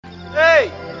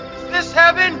this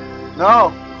heaven?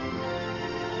 No.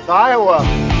 It's Iowa.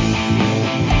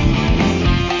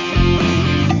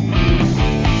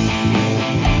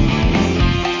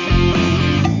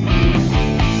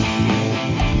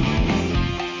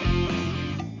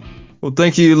 Well,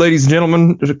 thank you, ladies and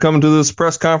gentlemen, for coming to this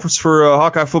press conference for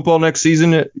Hawkeye football next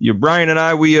season. Brian and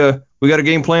I, we got a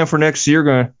game plan for next year.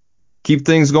 Going to keep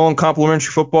things going,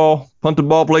 complimentary football, punt the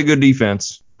ball, play good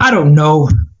defense. I don't know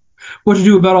what to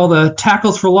do about all the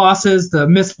tackles for losses, the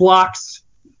missed blocks,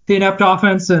 the inept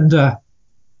offense, and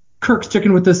Kirk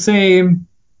sticking with the same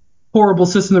horrible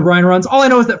system that Ryan runs. All I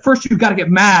know is that first you've got to get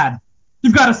mad.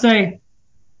 You've got to say,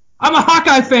 I'm a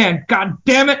Hawkeye fan, god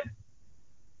damn it.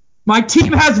 My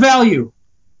team has value.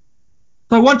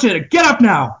 So I want you to get up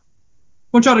now. I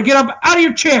want y'all to get up out of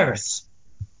your chairs.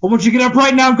 I want you to get up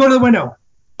right now and go to the window.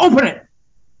 Open it.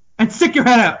 And stick your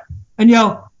head out. And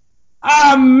yell,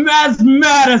 I'm as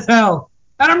mad as hell.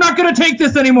 And I'm not going to take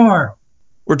this anymore.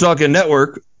 We're talking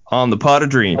network on the Pod of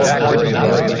Dreams.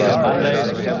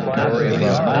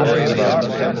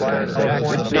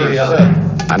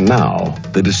 And now,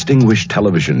 the distinguished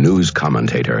television news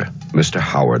commentator, Mr.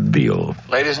 Howard Beale.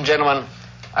 Ladies and gentlemen,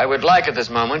 I would like at this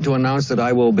moment to announce that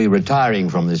I will be retiring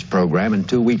from this program in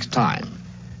 2 weeks' time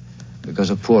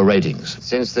because of poor ratings.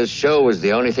 Since this show was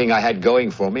the only thing I had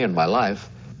going for me in my life,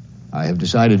 I have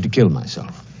decided to kill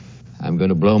myself. I'm going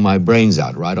to blow my brains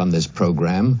out right on this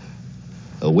program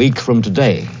a week from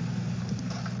today.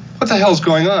 What the hell's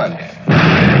going on?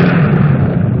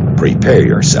 Prepare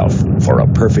yourself for a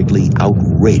perfectly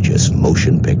outrageous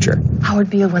motion picture. Howard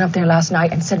Beale went up there last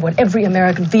night and said what every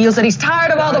American feels, that he's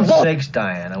tired of all the bull. Sakes,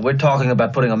 Diana, we're talking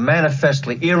about putting a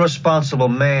manifestly irresponsible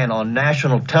man on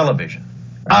national television.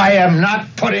 I am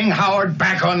not putting Howard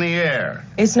back on the air.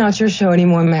 It's not your show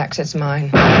anymore, Max. It's mine.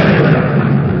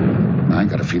 I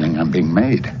got a feeling I'm being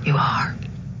made. You are.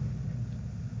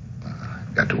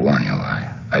 Got to warn you,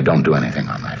 I don't do anything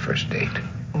on my first date.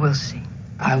 We'll see.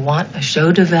 I want a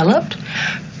show developed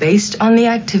based on the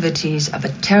activities of a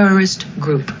terrorist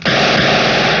group.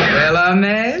 Well,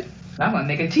 Ahmed, I'm going to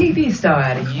make a TV star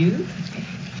out of you.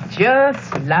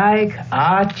 Just like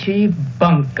Archie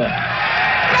Bunker.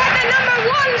 We're the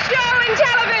 #1 show in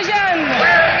television!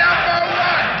 We're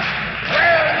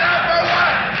number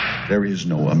one! There is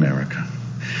no America.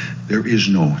 There is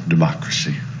no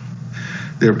democracy.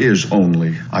 There is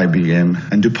only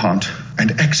IBM and DuPont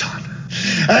and Exxon.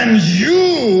 And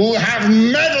you have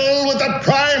meddled with the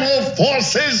primal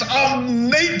forces of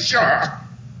nature.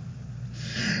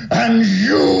 And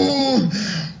you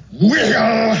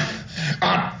will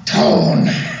atone.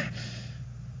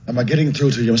 Am I getting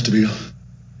through to you, Mr. Beale?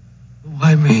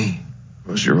 Why me?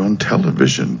 It was your own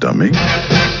television, dummy.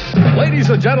 Ladies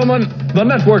and gentlemen, the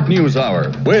Network News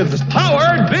Hour with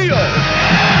Howard Beale.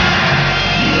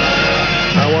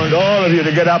 I want all of you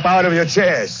to get up out of your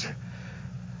chairs.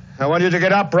 I want you to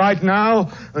get up right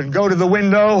now and go to the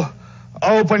window,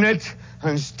 open it,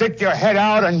 and stick your head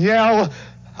out and yell,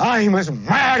 I'm as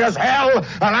mad as hell,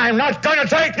 and I'm not going to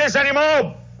take this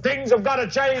anymore. Things have got to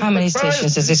change. How many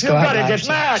stations does this go out? You've got to get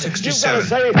mad. 67. You've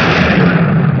got to say...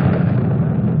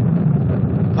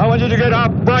 I want you to get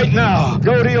up right now.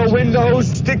 Go to your window,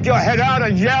 stick your head out,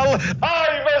 and yell,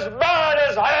 I'm as mad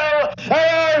as hell, and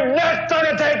I'm not going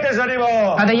to take this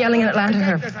anymore. Are they yelling in Atlanta,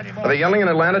 Herb? Are they yelling in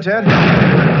Atlanta, Ted? I'm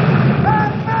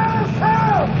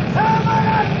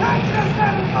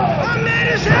mad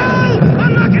as hell!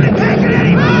 I'm not going to take it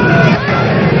anymore!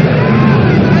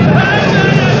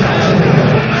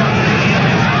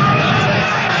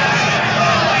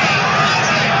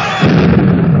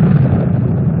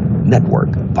 Network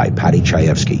by Patty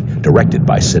Chayefsky, directed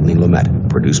by Sidney Lumet,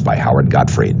 produced by Howard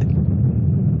Gottfried.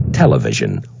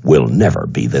 Television will never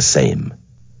be the same.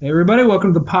 Hey everybody,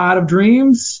 welcome to the Pod of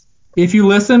Dreams. If you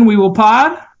listen, we will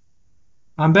pod.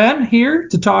 I'm Ben, here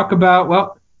to talk about,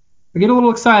 well, I get a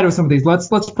little excited with some of these.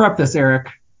 Let's prep this, Eric.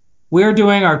 We're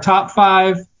doing our top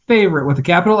 5 favorite, with a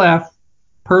capital F,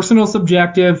 personal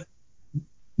subjective,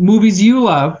 movies you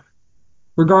love,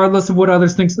 regardless of what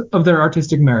others think of their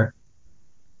artistic merit.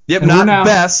 Yep, not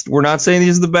best. We're not saying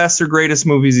these are the best or greatest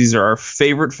movies. These are our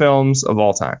favorite films of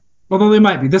all time. Although they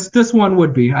might be. This one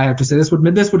would be, I have to say. This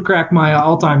would crack my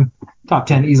all-time top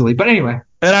 10 easily. But anyway,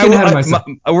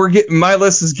 my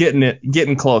list is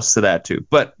getting close to that too.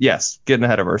 But yes, getting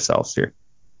ahead of ourselves here.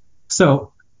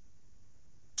 So,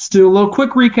 just do a little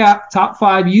quick recap. Top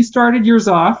 5. You started yours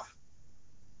off.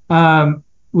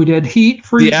 We did Heat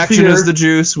for The Action is the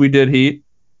Juice. We did Heat.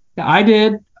 Yeah, I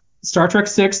did Star Trek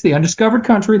VI, The Undiscovered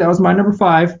Country. That was my number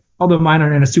 5. Although mine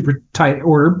aren't in a super tight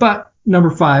order, but number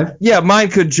 5. Yeah, mine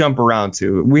could jump around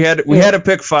too. We had to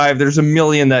pick 5. There's a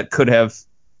million that could have,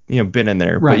 been in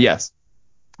there. Right. But yes.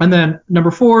 And then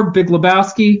number 4, Big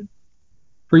Lebowski.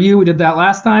 For you, we did that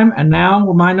last time, and now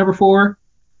we're my number 4,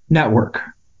 Network.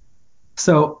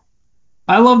 So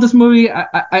I love this movie.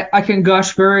 I can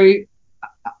gush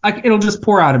it'll just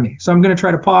pour out of me. So I'm going to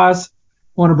try to pause.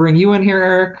 I want to bring you in here,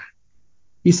 Eric.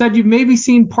 You said you've maybe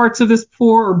seen parts of this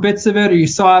before or bits of it, or you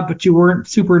saw it, but you weren't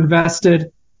super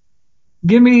invested.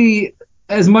 Give me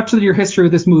as much of your history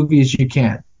of this movie as you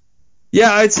can.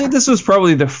 Yeah, I'd say this was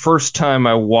probably the first time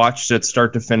I watched it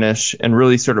start to finish and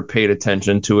really sort of paid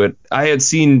attention to it. I had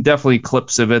seen definitely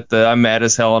clips of it, the I'm mad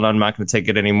as hell and I'm not going to take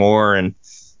it anymore. And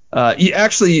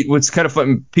actually, what's kind of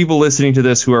fun, people listening to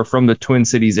this who are from the Twin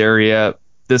Cities area,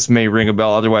 this may ring a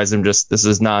bell. Otherwise, this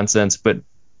is nonsense. But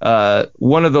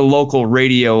one of the local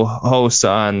radio hosts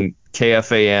on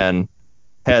KFAN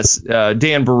has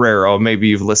Dan Barrero. Maybe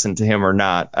you've listened to him or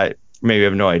not. I maybe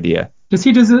have no idea. Is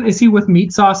he with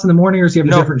Meat Sauce in the morning, or is he have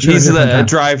a different show? He's the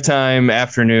drive time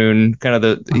afternoon, kind of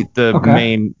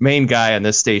the main guy on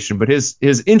this station. But his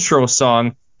intro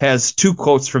song has 2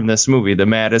 quotes from this movie: "The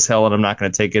mad as hell and I'm not going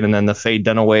to take it," and then the Faye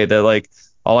Dunaway that like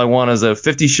all I want is a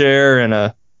 50 share and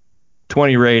a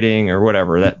 20 rating or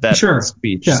whatever that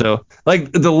speech. Yeah. So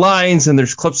like the lines, and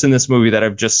there's clips in this movie that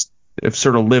I've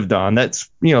sort of lived on. That's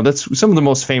some of the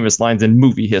most famous lines in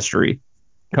movie history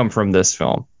come from this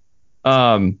film.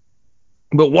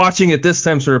 But watching it this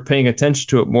time, sort of paying attention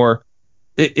to it more,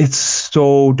 it's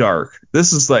so dark.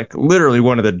 This is like literally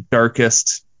one of the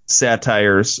darkest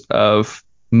satires of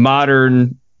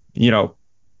modern, an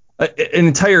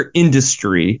entire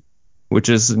industry, which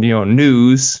is,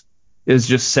 news, is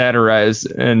just satirized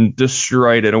and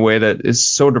destroyed in a way that is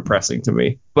so depressing to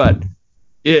me. But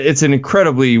it's an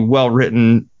incredibly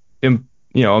well-written,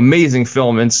 amazing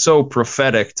film, and so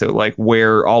prophetic to like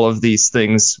where all of these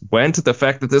things went. The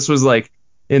fact that this was like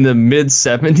in the mid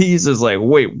 70s is like,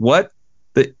 wait, what?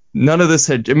 None of this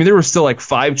there were still like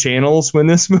 5 channels when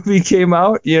this movie came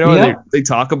out. They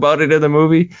talk about it in the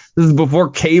movie. This is before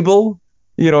cable,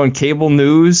 and cable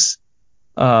news.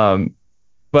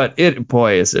 But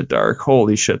is it dark.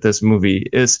 Holy shit, this movie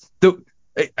is.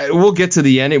 We'll get to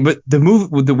the ending, but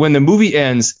when the movie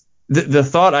ends, the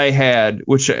thought I had,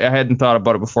 which I hadn't thought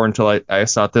about it before until I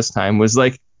saw it this time, was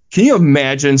like, can you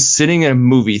imagine sitting in a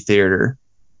movie theater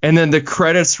and then the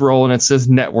credits roll and it says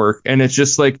network, and it's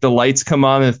just like the lights come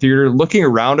on in the theater, looking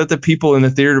around at the people in the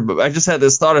theater. But I just had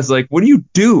this thought. I was like, what do you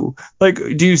do? Like,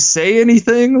 do you say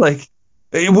anything? Like,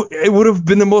 it would have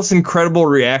been the most incredible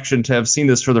reaction to have seen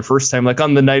this for the first time, like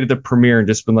on the night of the premiere, and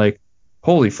just been like,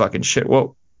 holy fucking shit.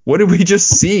 What did we just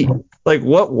see? Like,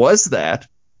 what was that?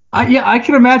 I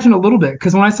can imagine a little bit,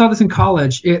 because when I saw this in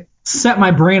college, it set my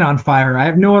brain on fire. I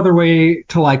have no other way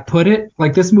to like put it.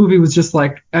 Like, this movie was just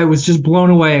like, I was just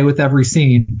blown away with every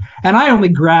scene. And I only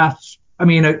grasped,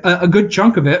 a good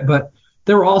chunk of it, but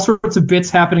there were all sorts of bits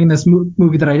happening in this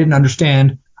movie that I didn't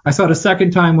understand. I saw it a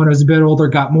second time when I was a bit older,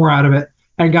 got more out of it,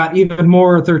 and got even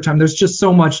more a third time. There's just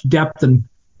so much depth and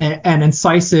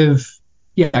incisive,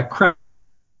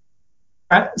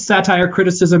 satire,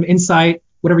 criticism, insight,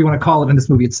 whatever you want to call it in this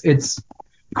movie. It's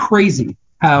crazy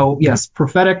how, yes,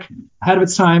 prophetic, ahead of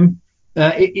its time.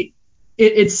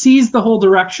 It sees the whole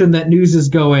direction that news is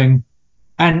going,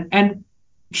 and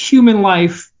human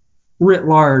life writ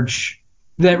large.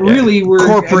 That really were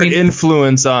corporate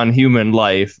influence on human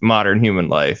life, modern human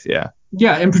life.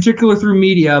 Yeah, in particular through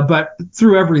media, but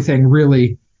through everything,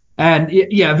 really. And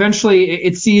eventually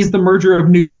it sees the merger of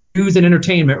news and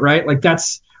entertainment, right? Like,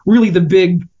 that's really the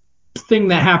big thing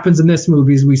that happens in this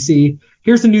movie. Is we see,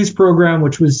 here's a news program,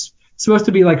 which was supposed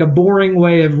to be like a boring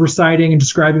way of reciting and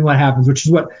describing what happens, which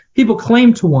is what people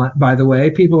claim to want, by the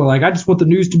way. People are like, I just want the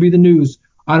news to be the news.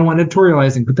 I don't want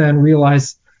editorializing. But then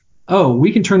realize, oh,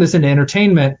 we can turn this into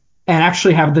entertainment and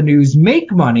actually have the news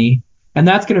make money. And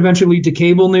that's going to eventually lead to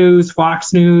cable news,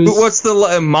 Fox News. But what's the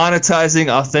monetizing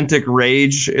authentic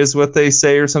rage is what they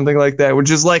say, or something like that,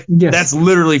 which is like, that's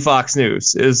literally Fox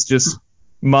News, is just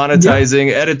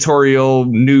monetizing editorial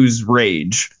news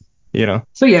rage, So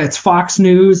it's Fox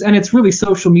News, and it's really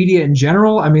social media in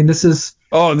general. This is...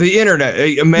 Oh, the internet.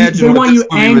 Imagine what this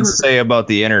movie would say about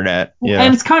the internet.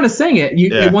 And it's kind of saying it.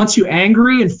 It wants you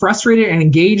angry and frustrated and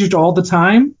engaged all the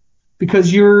time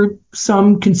because you're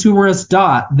some consumerist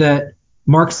dot that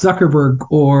Mark Zuckerberg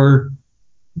or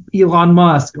Elon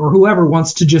Musk or whoever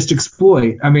wants to just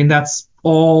exploit. That's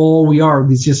all we are.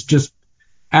 These just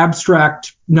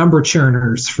abstract number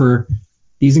churners for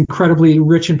these incredibly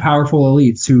rich and powerful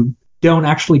elites who don't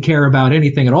actually care about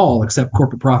anything at all except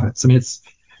corporate profits.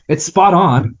 It's spot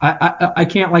on. I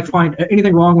can't find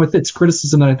anything wrong with its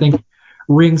criticism that I think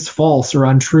rings false or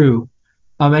untrue.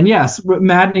 And yes,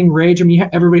 maddening rage. I mean,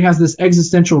 everybody has this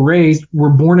existential rage. We're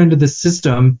born into this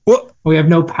system. We have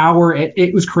no power.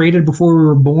 It was created before we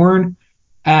were born.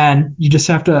 And you just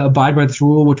have to abide by this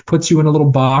rule, which puts you in a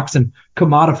little box and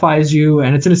commodifies you.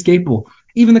 And it's inescapable.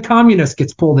 Even the communist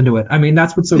gets pulled into it. I mean,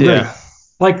 that's what's so great.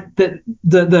 Like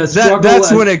the struggle.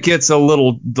 That's when it gets a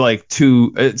little like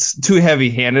it's too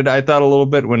heavy-handed. I thought a little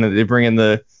bit when they bring in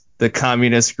the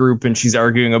communist group and she's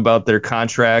arguing about their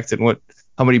contract and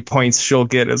how many points she'll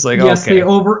get. It's like, yes, okay.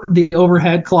 the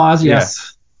overhead clause.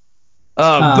 Yes.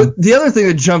 Yeah. But the other thing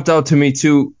that jumped out to me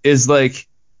too is like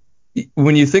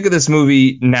when you think of this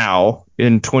movie now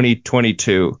in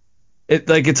 2022,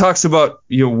 it talks about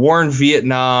war in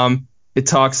Vietnam. It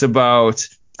talks about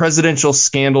presidential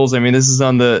scandals. I mean, this is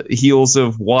on the heels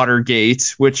of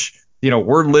Watergate, which,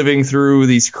 we're living through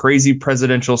these crazy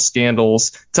presidential scandals.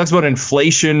 It talks about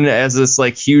inflation as this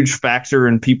like huge factor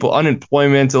in people,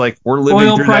 unemployment, like we're living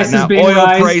oil through that now.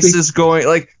 Oil prices going,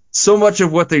 like so much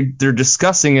of what they're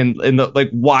discussing and like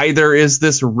why there is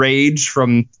this rage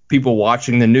from people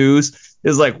watching the news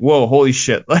is like, whoa, holy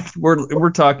shit. Like we're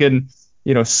talking,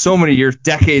 so many years,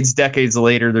 decades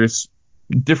later, there's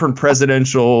different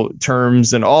presidential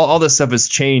terms and all this stuff has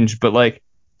changed, but like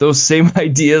those same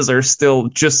ideas are still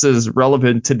just as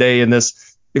relevant today in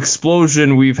this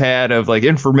explosion we've had of like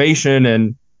information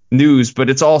and news, but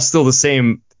it's all still the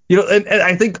same, and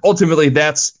I think ultimately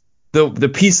that's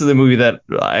the piece of the movie that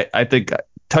I think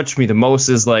touched me the most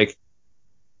is like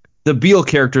the Beale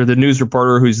character, the news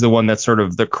reporter, who's the one that's sort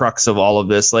of the crux of all of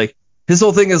this. Like his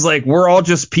whole thing is like, we're all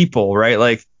just people, right?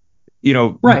 Like,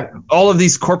 right. All of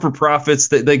these corporate profits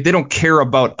that like they don't care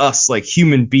about us like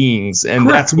human beings, and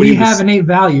correct. That's what we have innate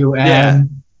value,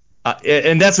 and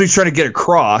and that's what he's trying to get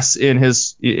across in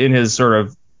his sort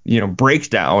of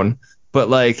breakdown. But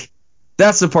like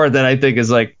that's the part that I think is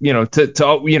like you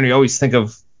always think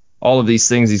of all of these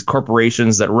things, these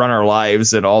corporations that run our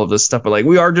lives and all of this stuff, but like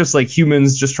we are just like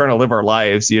humans just trying to live our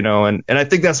lives, and I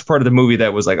think that's part of the movie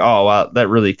that was like, oh wow, that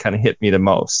really kind of hit me the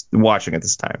most watching it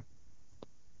this time.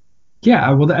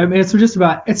 Yeah, well, I mean, it's just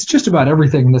about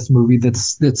everything in this movie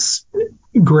that's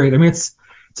great. I mean, it's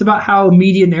about how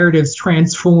media narratives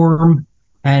transform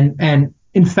and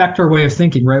infect our way of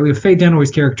thinking, right? We have Faye Dunaway's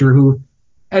character who,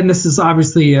 and this is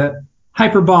obviously a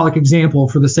hyperbolic example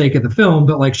for the sake of the film,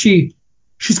 but like she's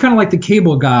kind of like the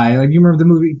cable guy. Like you remember the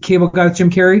movie Cable Guy with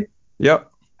Jim Carrey?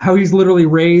 Yep. How he's literally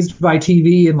raised by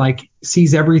TV and like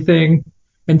sees everything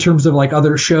in terms of like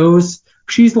other shows.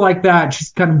 She's like that.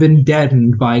 She's kind of been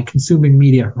deadened by consuming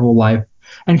media her whole life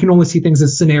and can only see things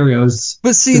as scenarios.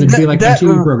 But see,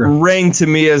 that rang to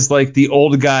me as like the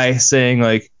old guy saying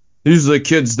like, these are the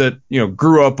kids that,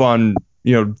 grew up on,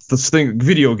 this thing,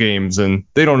 video games, and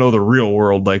they don't know the real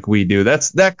world like we do.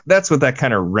 That's what that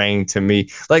kind of rang to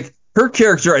me. Like her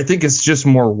character, I think, is just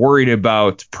more worried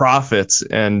about profits,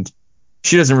 and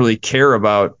she doesn't really care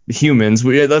about humans.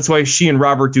 That's why she and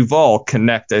Robert Duvall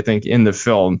connect, I think, in the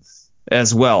film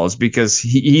as well, is because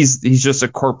he's just a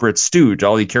corporate stooge.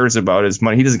 All he cares about is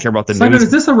money. He doesn't care about the news.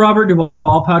 Is this a Robert Duvall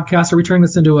podcast? Are we turning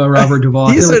this into a Robert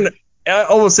Duvall? He's in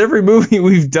almost every movie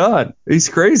we've done. He's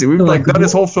crazy. We've like done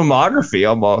his whole filmography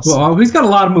almost. Well, he's got a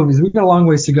lot of movies. We've got a long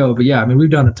ways to go, but yeah, I mean,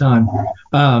 we've done a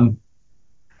ton.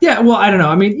 Yeah, well, I don't know.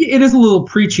 I mean, it is a little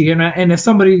preachy, and if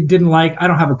somebody didn't like, I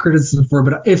don't have a criticism for it,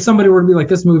 but if somebody were to be like,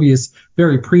 this movie is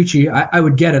very preachy, I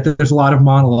would get it. There's a lot of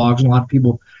monologues and a lot of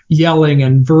people yelling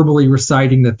and verbally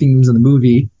reciting the themes of the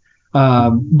movie.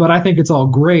 But I think it's all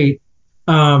great.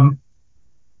 I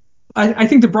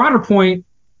think the broader point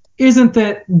isn't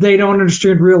that they don't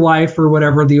understand real life or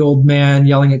whatever, the old man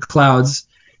yelling at clouds.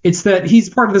 It's that he's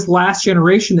part of this last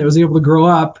generation that was able to grow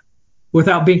up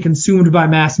without being consumed by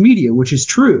mass media, which is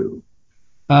true.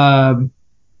 In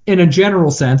a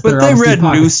general sense. But they read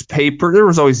newspaper. There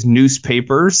was always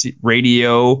newspapers,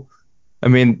 radio. I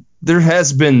mean, there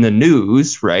has been the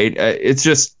news, right? It's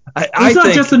just it's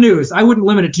not just the news. I wouldn't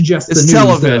limit it to just the news.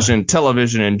 It's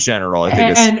television in general. I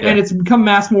think and it's become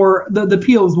mass more. The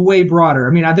appeal is way broader.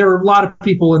 I mean, there were a lot of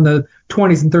people in the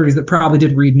 20s and 30s that probably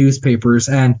did read newspapers,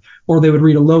 or they would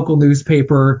read a local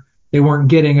newspaper. They weren't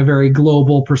getting a very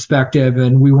global perspective,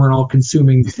 and we weren't all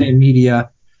consuming the same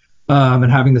media and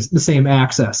having the same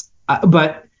access.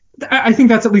 But I think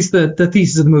that's at least the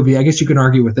thesis of the movie. I guess you can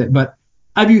argue with it, but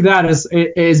I view that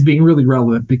as being really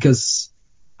relevant because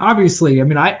obviously, I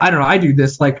mean, I don't know. I do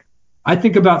this. Like, I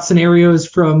think about scenarios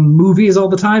from movies all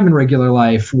the time in regular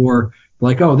life, or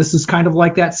like, oh, this is kind of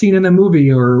like that scene in the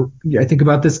movie, or I think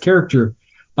about this character.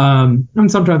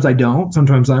 And sometimes I don't.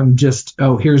 Sometimes I'm just,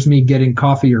 oh, here's me getting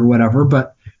coffee or whatever.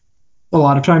 But a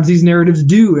lot of times these narratives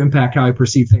do impact how I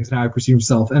perceive things and how I perceive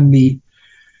myself. And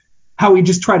how we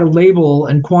just try to label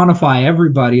and quantify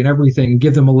everybody and everything and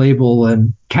give them a label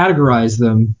and categorize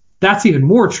them. That's even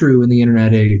more true in the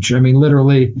internet age. I mean,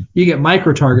 literally, you get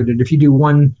micro-targeted if you do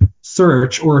one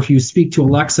search, or if you speak to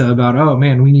Alexa about, oh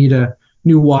man, we need a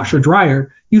new washer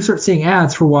dryer, you start seeing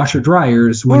ads for washer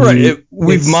dryers. We've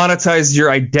monetized your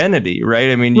identity,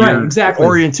 right? I mean, right,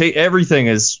 exactly. Everything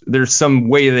is, there's some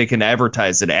way they can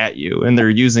advertise it at you, and they're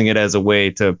using it as a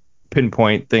way to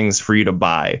pinpoint things for you to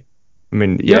buy. I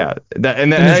mean, yeah.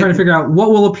 And they're trying to figure out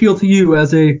what will appeal to you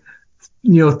as a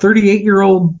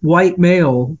 38-year-old white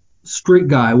male street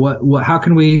guy. How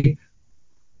can we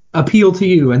appeal to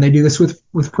you? And they do this with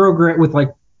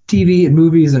like TV and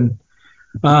movies, and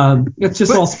it's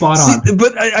just all spot on.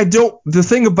 But I don't. The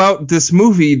thing about this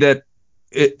movie that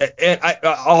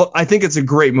I think it's a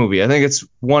great movie. I think it's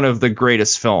one of the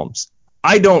greatest films.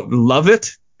 I don't love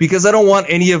it because I don't want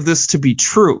any of this to be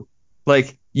true.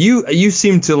 Like you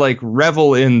seem to like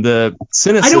revel in the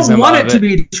cynicism. I don't want it to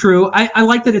be true. I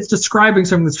like that it's describing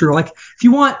something that's true. Like if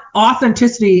you want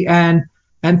authenticity and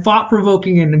thought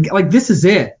provoking and like, this is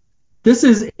it. This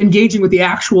is engaging with the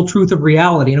actual truth of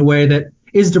reality in a way that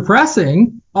is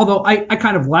depressing, although I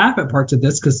kind of laugh at parts of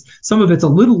this because some of it's a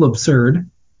little absurd.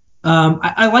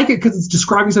 I like it because it's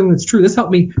describing something that's true. This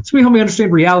helped me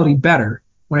understand reality better.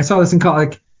 When I saw this in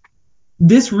college,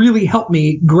 this really helped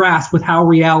me grasp with how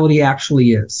reality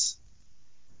actually is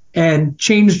and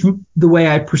changed the way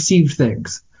I perceived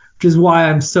things, which is why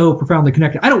I'm so profoundly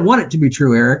connected. I don't want it to be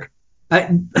true, Eric. I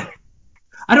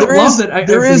don't love that.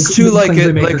 There is too like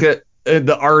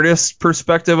the artist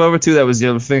perspective of it too. That was the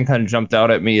other thing kind of jumped out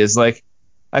at me, is like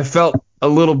I felt a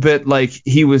little bit like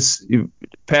he was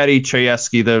Paddy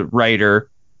Chayefsky, the writer,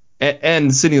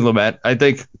 and Sidney Lumet. I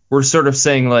think we're sort of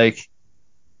saying like,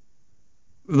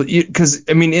 because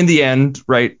I mean, in the end,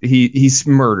 right? He's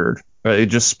murdered. Right?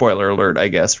 Just spoiler alert, I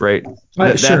guess, right?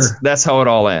 That's how it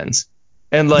all ends.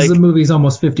 And like the movie's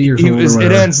almost 50 years old.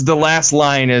 It ends. The last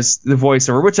line is the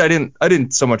voiceover, which I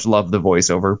didn't so much love the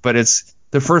voiceover, but it's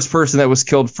the first person that was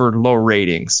killed for low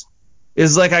ratings.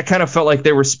 Is like I kind of felt like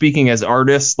they were speaking as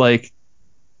artists, like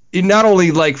not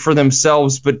only like for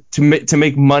themselves, but to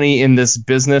make money in this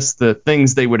business, the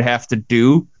things they would have to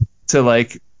do to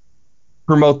like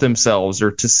promote themselves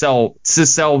or to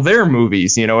sell their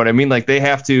movies. You know what I mean? Like they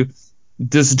have to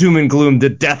this doom and gloom, the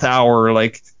death hour,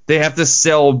 like they have to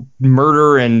sell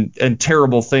murder and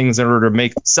terrible things in order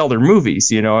to sell their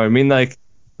movies. You know what I mean? Like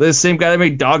the same guy that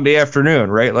made Dog Day Afternoon,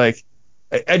 right? Like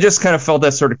I just kind of felt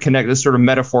that sort of this sort of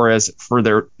metaphor as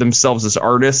for themselves as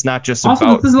artists, not just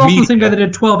about this is also the same guy that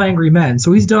did 12 Angry Men,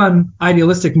 so he's done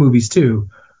idealistic movies too.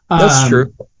 That's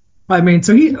true. I mean,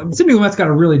 so Sidney Lumet's got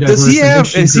a really diverse.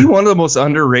 Is he one of the most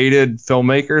underrated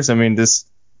filmmakers? I mean,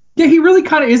 yeah, he really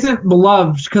kind of isn't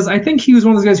beloved because I think he was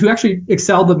one of those guys who actually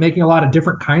excelled at making a lot of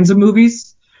different kinds of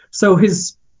movies. So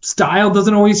his style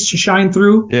doesn't always shine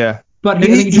through. Yeah. But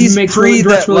he's makes pre really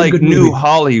that like good new movies.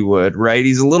 Hollywood, right?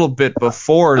 He's a little bit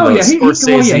before the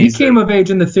Scorsese. He came of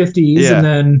age in the 50s and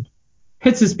then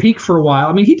hits his peak for a while.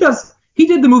 I mean, he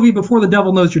did the movie Before the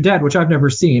Devil Knows You're Dead, which I've never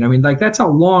seen. I mean, like that's how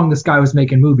long this guy was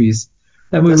making movies.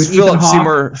 That movie with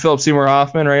Philip Seymour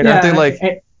Hoffman, right? Yeah, aren't they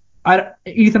like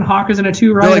Ethan Hawke is in it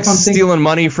too, right? They're like stealing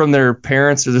money from their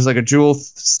parents, or there's like a jewel.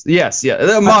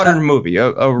 A modern movie.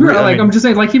 I'm just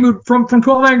saying, like he moved from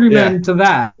 12 Angry Men to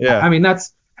that. Yeah. I mean,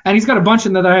 and he's got a bunch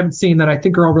in that I haven't seen that I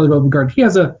think are all really well regarded. He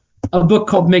has a book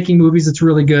called Making Movies. It's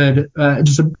really good.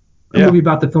 Just a movie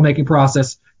about the filmmaking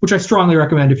process, which I strongly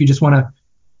recommend if you just want to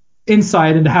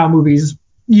insight into how movies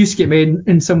used to get made.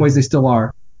 In some ways, they still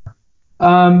are.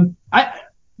 I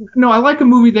like a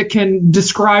movie that can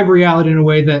describe reality in a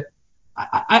way that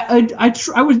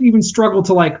I would even struggle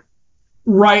to like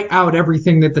write out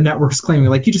everything that the network's claiming.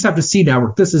 Like you just have to see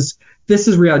network. This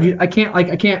is reality. I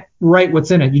can't write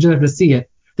what's in it. You just have to see it.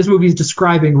 This movie is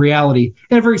describing reality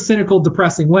in a very cynical,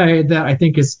 depressing way that I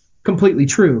think is completely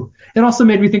true. It also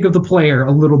made me think of The Player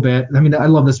a little bit. I mean, I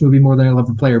love this movie more than I love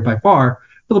The Player by far.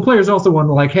 But The Player is also one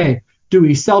like, hey, do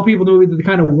we sell people the movie that they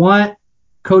kind of want?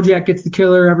 Kojak gets the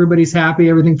killer, everybody's happy,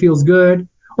 everything feels good?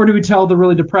 Or do we tell the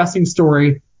really depressing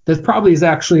story that probably is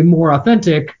actually more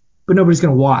authentic, but nobody's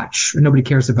going to watch and nobody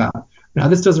cares about? Now,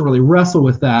 this doesn't really wrestle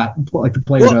with that like The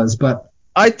Player does, but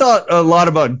I thought a lot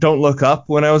about Don't Look Up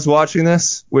when I was watching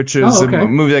this, which is a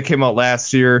movie that came out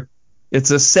last year.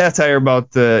 It's a satire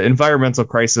about the environmental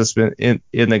crisis in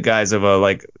the guise of a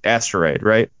like asteroid,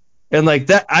 right? And like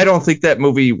that, I don't think that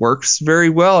movie works very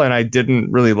well, and I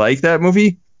didn't really like that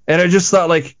movie. And I just thought,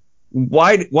 like,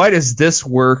 why does this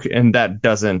work and that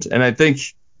doesn't? And I think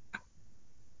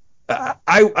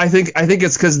I think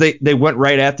it's because they went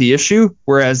right at the issue,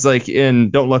 whereas like in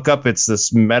Don't Look Up, it's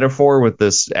this metaphor with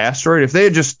this asteroid. If they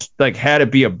had just like had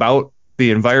it be about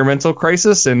the environmental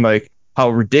crisis and like how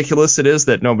ridiculous it is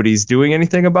that nobody's doing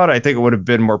anything about it, I think it would have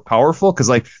been more powerful. Because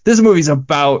like this movie's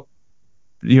about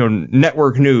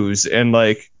network news and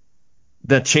like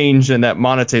the change and that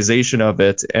monetization of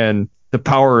it and the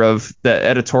power of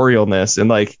that editorialness and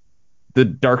like the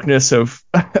darkness of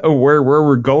where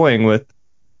we're going with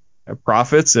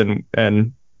profits and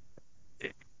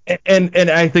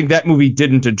I think that movie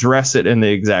didn't address it in the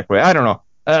exact way. I don't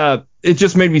know. It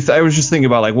just made me. I was just thinking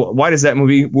about like, why does that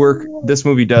movie work? This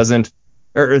movie doesn't,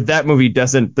 or that movie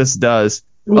doesn't. This does.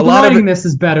 Well, the writing in this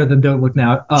is better than Don't Look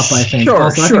Now Up. I think. Sure,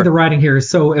 also, I think the writing here is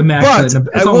so immaculate.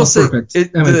 But it's almost perfect.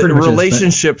 The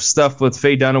relationship stuff with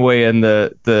Faye Dunaway and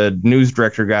the news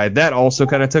director guy, that also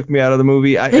kind of took me out of the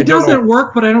movie. It doesn't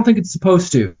work, but I don't think it's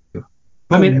supposed to.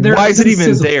 I mean, why is it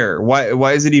even there?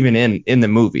 Why is it even in the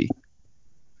movie?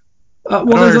 Well,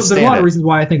 there's a lot of reasons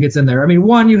why I think it's in there. I mean,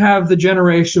 one, you have the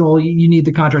generational, you need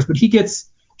the contrast, but he gets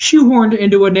shoehorned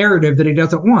into a narrative that he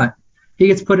doesn't want. He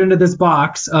gets put into this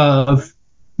box of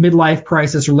midlife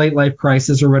crisis or late life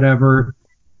crisis or whatever,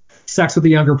 sex with a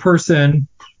younger person,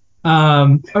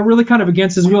 really kind of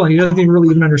against his will, and he doesn't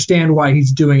even understand why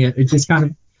he's doing it. It's just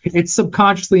it's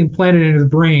subconsciously implanted into his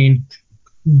brain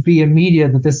via media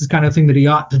that this is kind of thing that he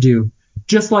ought to do.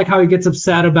 Just like how he gets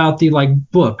upset about the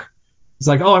book. It's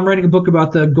like, oh, I'm writing a book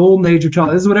about the golden age of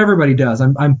television. This is what everybody does.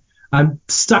 I'm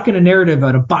stuck in a narrative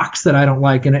in a box that I don't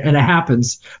like, and it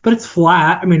happens. But it's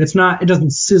flat. I mean, it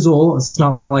doesn't sizzle. It's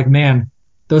not like, man,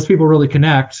 those people really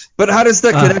connect. But how does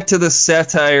that connect to the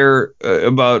satire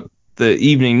about the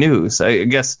evening news? I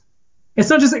guess it's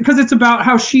not just because it's about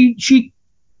how she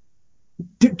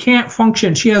can't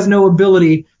function. She has no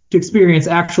ability to experience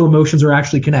actual emotions or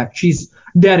actually connect. She's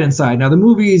dead inside. Now, the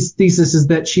movie's thesis is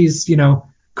that she's,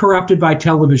 corrupted by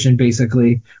television,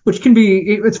 basically, which can be,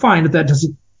 it's fine if that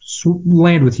doesn't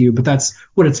land with you, but that's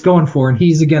what it's going for. And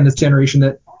he's, again, this generation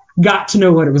that got to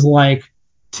know what it was like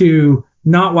to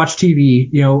not watch TV,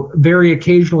 very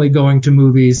occasionally going to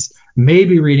movies,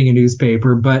 maybe reading a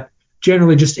newspaper, but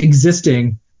generally just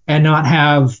existing and not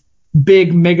have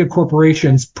big mega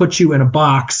corporations put you in a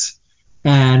box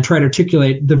and try to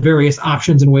articulate the various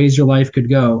options and ways your life could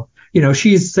go.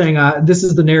 She's saying, this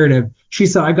is the narrative. She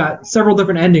said, I've got several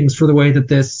different endings for the way that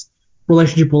this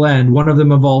relationship will end. One of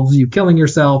them involves you killing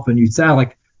yourself, and you sound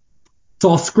like it's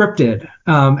all scripted.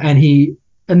 And he,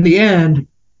 in the end,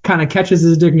 kind of catches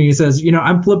his dignity. He says,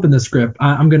 I'm flipping the script.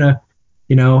 I'm going to,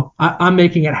 I'm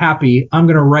making it happy. I'm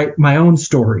going to write my own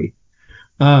story.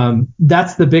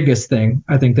 That's the biggest thing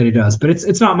I think that he does. But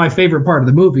it's not my favorite part of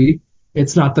the movie.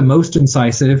 It's not the most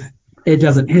incisive. It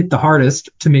doesn't hit the hardest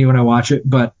to me when I watch it,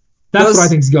 but that's what I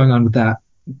think is going on with that.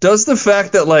 Does the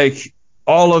fact that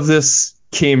all of this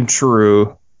came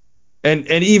true, and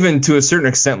even to a certain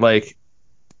extent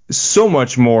so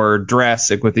much more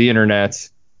drastic with the internet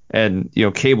and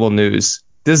cable news,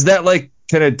 does that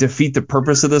kind of defeat the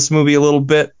purpose of this movie a little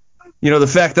bit? The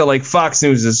fact that Fox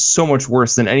News is so much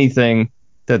worse than anything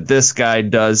that this guy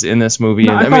does in this movie.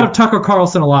 No, I thought of Tucker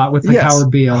Carlson a lot with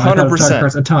Howard Beale.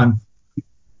 100%. A ton.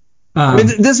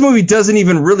 This movie doesn't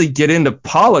even really get into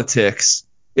politics.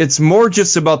 It's more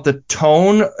just about the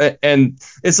tone, and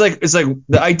it's like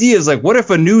the idea is what if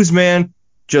a newsman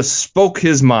just spoke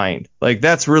his mind?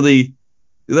 That's where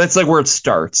it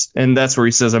starts, and that's where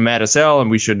he says, "I'm mad as hell, and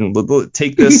we shouldn't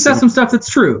take this." He says some stuff that's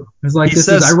true. It's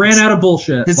I ran out of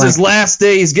bullshit. It's his last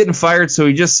day. He's getting fired, so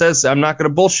he just says, "I'm not going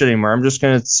to bullshit anymore. I'm just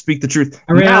going to speak the truth."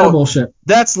 I ran out of bullshit.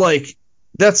 That's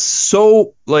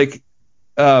so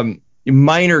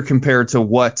minor compared to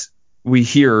what we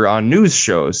hear on news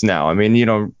shows now. I mean,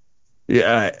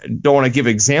 I don't want to give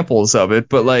examples of it,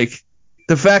 but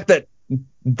the fact that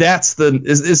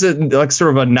is it sort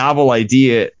of a novel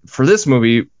idea for this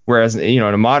movie, whereas in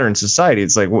a modern society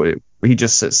it's he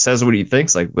just says what he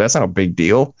thinks. That's not a big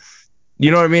deal. You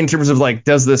know what I mean? In terms of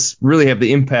does this really have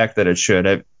the impact that it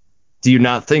should? Do you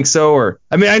not think so? Or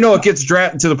I know it gets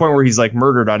to the point where he's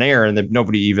murdered on air and then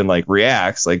nobody even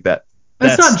reacts like that.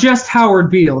 It's not just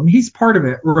Howard Beale. I mean, he's part of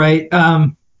it, right?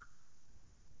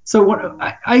 So what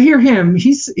I hear him,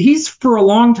 he's for a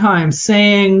long time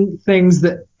saying things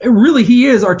that really he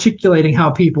is articulating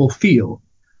how people feel,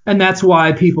 and that's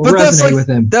why people resonate with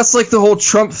him. That's the whole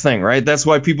Trump thing, right? That's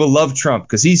why people love Trump,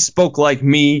 because he spoke like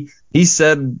me. He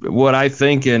said what I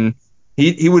think, and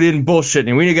he didn't bullshit.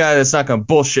 And we need a guy that's not going to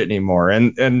bullshit anymore,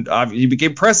 and he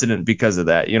became precedent because of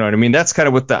that. You know what I mean? That's kind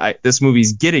of what this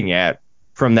movie's getting at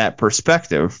from that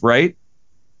perspective, right?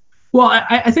 Well,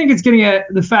 I think it's getting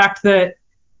at the fact that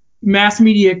mass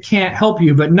media can't help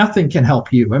you, but nothing can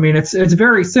help you. I mean, it's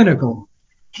very cynical.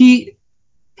 He's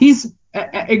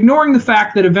ignoring the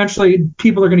fact that eventually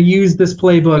people are going to use this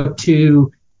playbook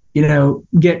to,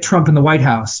 get Trump in the White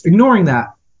House. Ignoring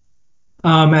that.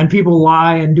 And people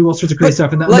lie and do all sorts of crazy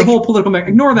stuff. And the whole political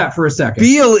ignore that for a second.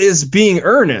 Beale is being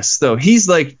earnest, though. He's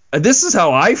like, this is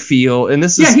how I feel, and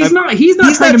this is. He's not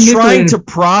trying to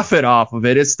profit off of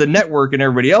it. It's the network and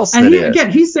everybody else. And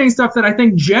again, he's saying stuff that I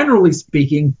think, generally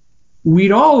speaking,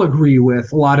 we'd all agree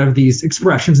with. A lot of these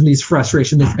expressions and these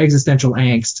frustration, this existential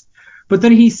angst. But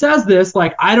then he says this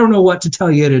like, I don't know what to tell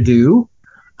you to do.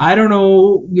 I don't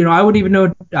know, I wouldn't even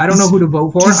know. I don't know who to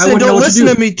vote for. I wouldn't know what to do. Don't listen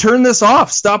to me. Turn this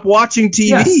off. Stop watching TV.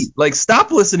 Yes. Like,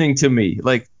 stop listening to me.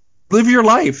 Like, live your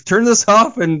life. Turn this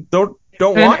off and don't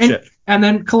watch it. And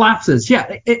then collapses.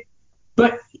 Yeah.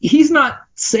 But he's not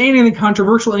saying anything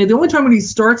controversial. And the only time when he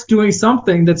starts doing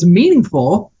something that's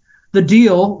meaningful, the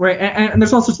deal, right? And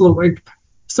there's all sorts of little.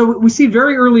 So we see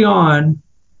very early on,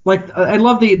 like, I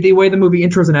love the way the movie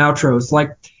intros and outros.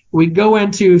 Like, we go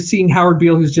into seeing Howard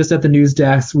Beale, who's just at the news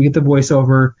desk. We get the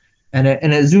voiceover, and it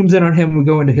zooms in on him. We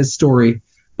go into his story.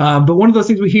 But one of those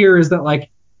things we hear is that, like,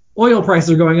 oil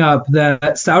prices are going up,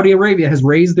 that Saudi Arabia has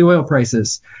raised the oil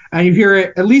prices. And you hear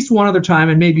it at least one other time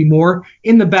and maybe more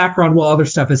in the background while other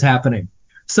stuff is happening.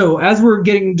 So as we're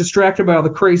getting distracted by all the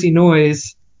crazy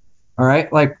noise, all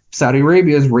right, like Saudi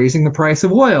Arabia is raising the price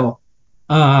of oil.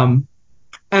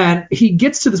 And he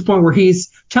gets to this point where he's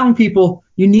telling people,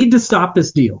 you need to stop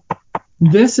this deal.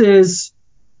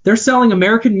 They're selling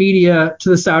American media to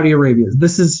the Saudi Arabians.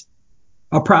 This is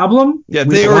a problem. Yeah,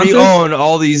 they already own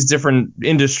all these different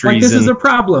industries. Like, this is a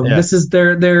problem. Yeah. This is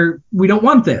we don't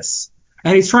want this.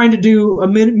 And he's trying to do a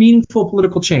meaningful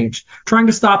political change, trying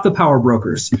to stop the power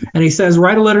brokers. And he says,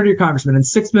 write a letter to your congressman, and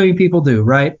 6 million people do,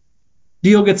 right?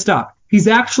 Deal gets stopped. He's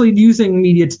actually using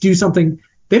media to do something.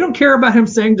 They don't care about him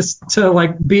saying to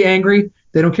like be angry.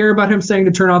 They don't care about him saying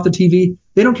to turn off the TV.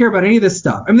 They don't care about any of this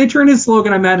stuff. I mean, they turn his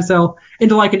slogan, I'm mad as hell,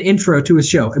 into like an intro to his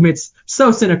show. I mean, it's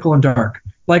so cynical and dark.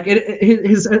 Like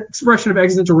his expression of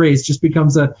existential rage just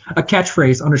becomes a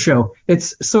catchphrase on a show.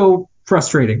 It's so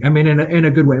frustrating. I mean, in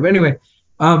a good way. But anyway,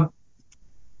 then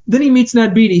he meets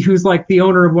Ned Beatty, who's like the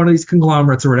owner of one of these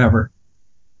conglomerates or whatever.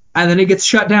 And then he gets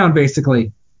shut down,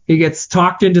 basically. He gets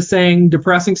talked into saying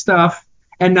depressing stuff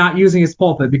and not using his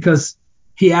pulpit because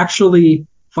he actually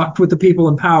fucked with the people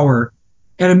in power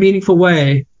in a meaningful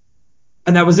way.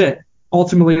 And that was it.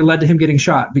 Ultimately, it led to him getting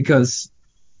shot because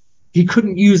he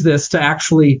couldn't use this to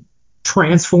actually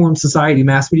transform society.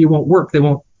 Mass media won't work. They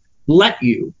won't let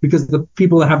you because the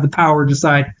people that have the power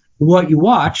decide what you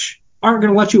watch aren't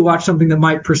going to let you watch something that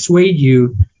might persuade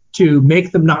you to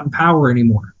make them not in power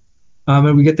anymore.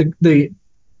 And we get the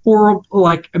horrible,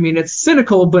 like, I mean, it's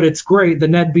cynical, but it's great. The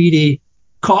Ned Beatty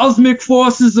cosmic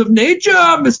forces of nature,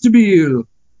 Mr. Beale.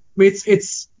 I mean,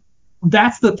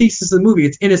 that's the thesis of the movie.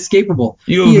 It's inescapable.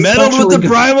 You meddled with the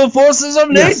primal forces of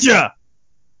nature.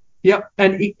 Yep.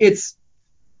 And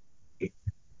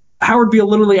Howard Beale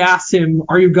literally asks him,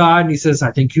 "Are you God?" And he says,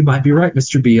 "I think you might be right,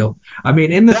 Mr. Beale." I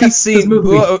mean, in the scene,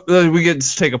 movie, we get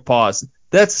to take a pause.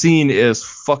 That scene is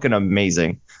fucking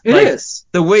amazing. It is.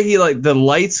 The way he, like, the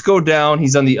lights go down.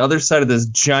 He's on the other side of this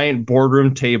giant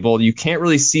boardroom table. You can't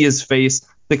really see his face.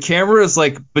 The camera is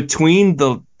like between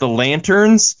the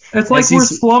lanterns. It's like we're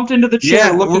slumped into the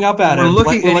chair looking up at him. We're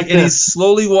looking, and he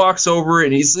slowly walks over,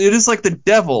 and it is like the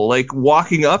devil, like,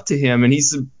 walking up to him, and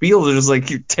Beale is just like,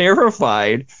 you're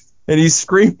terrified, and he's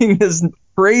screaming his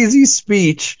crazy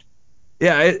speech.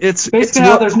 Yeah, it's basically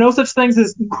how there's no such things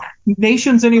as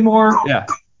nations anymore. Yeah,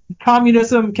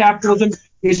 communism, capitalism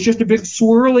is just a big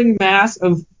swirling mass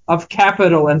of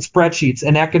capital and spreadsheets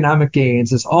and economic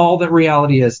gains. Is all that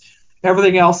reality is.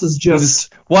 Everything else is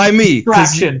just why me?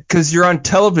 Distraction. Because you're on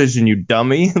television, you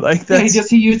dummy. Like that. Yeah,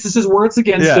 he uses his words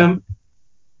against him.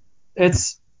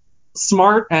 It's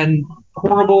smart and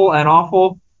horrible and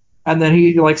awful. And then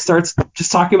he like starts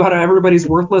just talking about how everybody's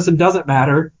worthless and doesn't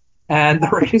matter. And the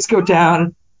ratings go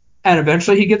down. And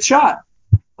eventually he gets shot.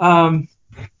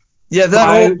 Yeah,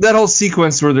 that whole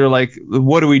sequence where they're like,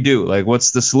 "What do we do? Like,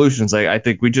 what's the solutions?" Like, I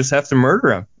think we just have to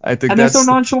murder him. I think, and they're so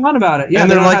nonchalant about it. Yeah, and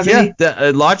they're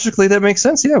like, logically that makes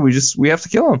sense. Yeah, we have to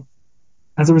kill him.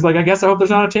 And so he's like, I guess I hope there's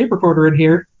not a tape recorder in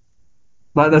here.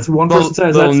 But that's what one person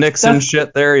says. Little Nixon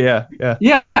shit there. Yeah.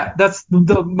 Yeah, that's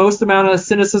the most amount of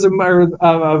cynicism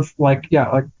of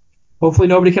hopefully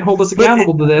nobody can hold us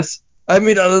accountable to this. I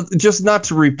mean, just not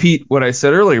to repeat what I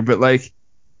said earlier, but like.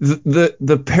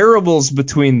 The parables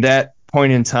between that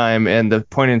point in time and the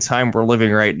point in time we're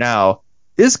living right now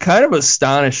is kind of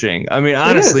astonishing. I mean,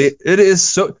 honestly, it is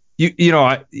so. you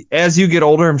know, as you get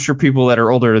older, I'm sure people that are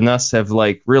older than us have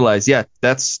like realized, yeah,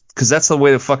 that's because that's the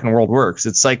way the fucking world works.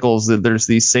 It cycles. That there's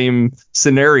these same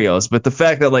scenarios, but the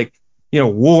fact that like, you know,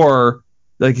 war,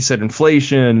 like you said,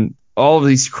 inflation, all of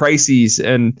these crises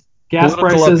and gas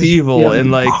political prices, upheaval, and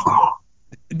like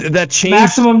that changed.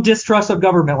 Maximum distrust of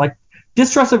government. Like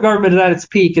distrust of government is at its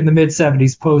peak in the mid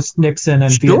 70s, post Nixon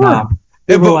and Vietnam.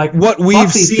 But like, what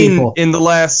we've seen people. in the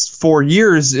last 4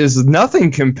 years is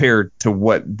nothing compared to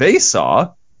what they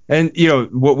saw. And, you know,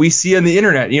 what we see on the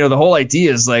internet, you know, the whole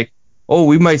idea is like, oh,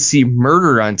 we might see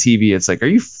murder on TV. It's like,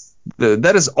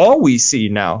 that is all we see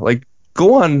now. Like,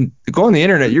 go on the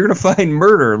internet, you're going to find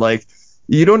murder. Like,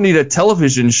 you don't need a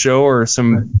television show or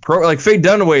some like Faye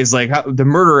Dunaway is like the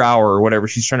Murder Hour or whatever.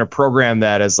 She's trying to program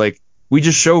that as like, we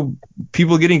just show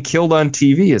people getting killed on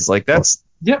TV. It's like, that's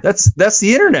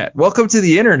the internet. Welcome to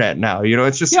the internet now. You know,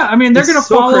 it's just, I mean, they're going to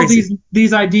so follow crazy.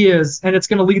 these ideas, and it's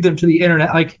going to lead them to the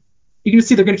internet. Like, you can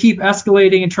see they're going to keep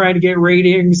escalating and trying to get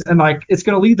ratings, and like it's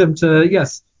going to lead them to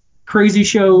crazy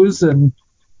shows, and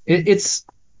it's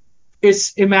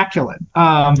immaculate.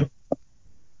 I'm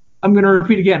going to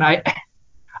repeat again. I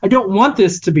don't want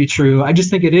this to be true. I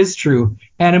just think it is true,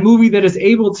 and a movie that is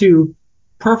able to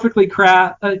perfectly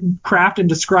craft and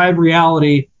describe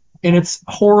reality in its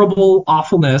horrible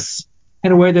awfulness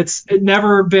in a way that's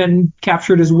never been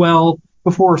captured as well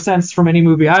before or since from any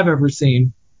movie I've ever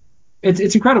seen.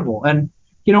 It's incredible. And,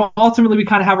 you know, ultimately we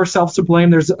kind of have ourselves to blame.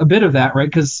 There's a bit of that, right?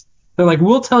 Because they're like,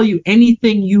 we'll tell you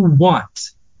anything you want.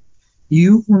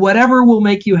 Whatever will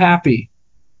make you happy.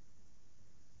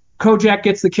 Kojak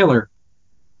gets the killer.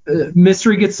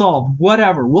 Mystery gets solved.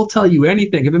 Whatever. We'll tell you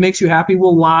anything. If it makes you happy,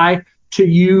 we'll lie to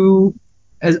you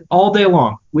all day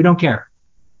long. We don't care.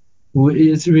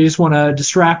 We just want to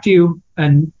distract you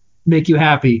and make you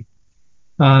happy.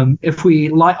 If we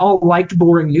all liked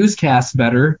boring newscasts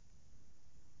better,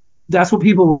 that's what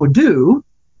people would do.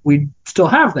 We'd still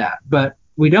have that, but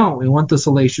we don't. We want the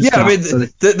salacious stuff. I mean, so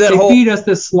they feed us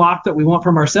this slop that we want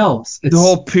from ourselves. The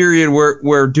whole period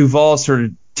where Duvall sort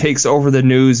of takes over the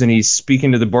news and he's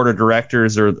speaking to the board of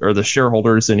directors or the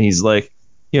shareholders, and he's like,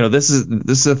 you know, this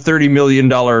is a $30 million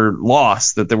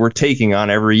loss that we're taking on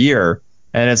every year.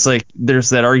 And it's like,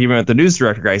 there's that argument with the news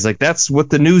director guy. He's like, that's what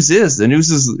the news is. The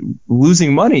news is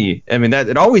losing money. I mean, that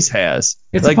it always has.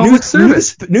 It's like a public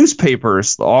service.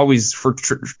 Newspapers always,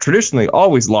 traditionally,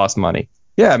 always lost money.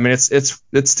 Yeah, I mean,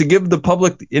 it's to give the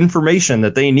public information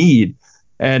that they need.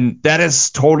 And that has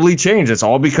totally changed. It's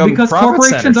all become because profit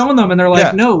corporations centers. own them, and they're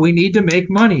like, no, we need to make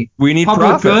money. We need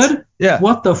public profits. good? Yeah.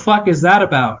 What the fuck is that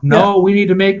about? No, we need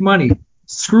to make money.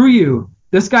 Screw you.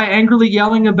 This guy angrily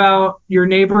yelling about your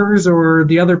neighbors or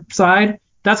the other side,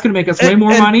 that's going to make us way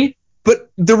more money.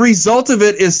 But the result of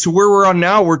it is to where we're on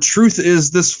now, where truth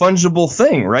is this fungible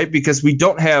thing, right? Because we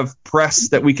don't have press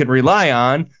that we can rely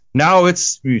on. Now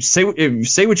it's you say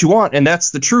what you want, and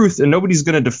that's the truth, and nobody's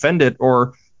going to defend it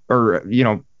or you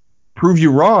know, prove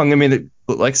you wrong. I mean,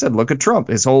 like I said, look at Trump.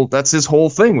 That's his whole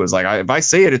thing was like, if I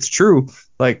say it, it's true.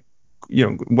 Like, you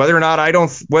know, whether or not I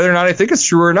think it's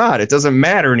true or not, it doesn't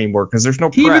matter anymore because there's no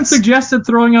press. He even suggested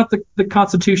throwing out the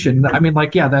Constitution. I mean,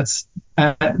 like, yeah, that's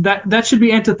that should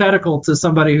be antithetical to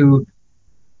somebody who,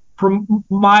 from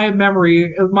my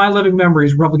living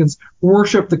memories, Republicans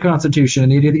worship the Constitution.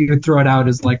 They didn't even throw it out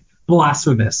as like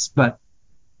blasphemous, but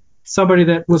somebody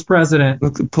that was president.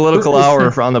 Political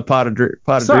hour on the pot of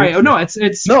sorry, drink. no,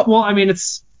 it's no. Well, I mean,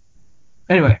 it's.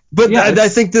 Anyway, but yeah, I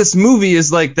think this movie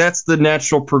is like, that's the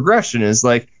natural progression, is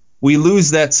like we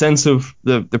lose that sense of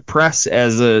the press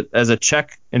as a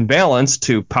check and balance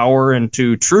to power and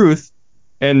to truth,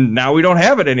 and now we don't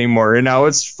have it anymore, and now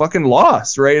it's fucking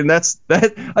lost, right? And that's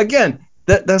what's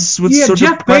so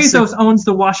Jeff depressing. Bezos owns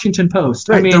the Washington Post.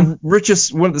 Right, I mean,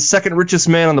 the second richest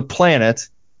man on the planet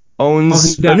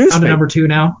owns a down newspaper. to number 2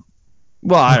 now.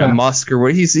 Well, I don't know, Musk or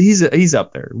what, he's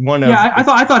up there. I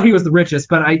thought he was the richest,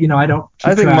 but I don't keep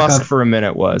I think track Musk of. for a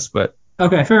minute was, but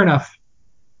okay, fair enough.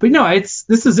 But no, this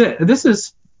is it. This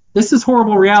is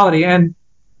horrible reality, and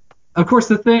of course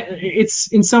the thing,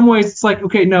 it's in some ways it's like,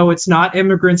 okay, no, it's not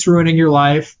immigrants ruining your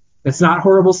life. It's not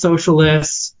horrible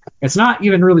socialists. It's not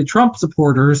even really Trump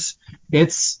supporters.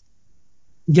 It's,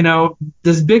 you know,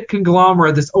 this big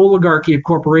conglomerate, this oligarchy of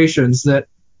corporations that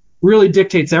really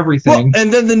dictates everything. Well,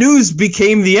 and then the news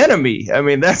became the enemy. I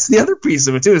mean, that's the other piece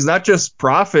of it too. It's not just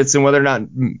profits and whether or not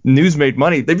news made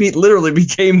money. They literally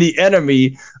became the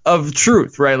enemy of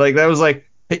truth, right? Like that was like,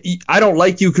 hey, I don't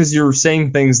like you because you're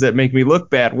saying things that make me look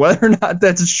bad. Whether or not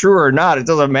that's true or not, it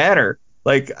doesn't matter.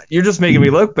 Like, you're just making me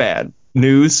look bad,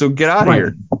 news. So get out of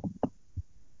here.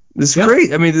 It's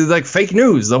great. I mean, like fake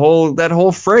news. That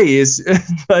whole phrase,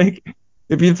 like,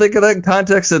 if you think of that in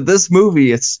context of this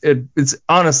movie, it's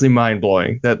honestly mind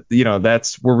blowing that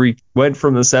that's where we went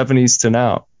from the 70s to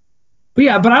now. But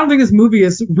I don't think this movie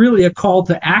is really a call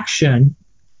to action.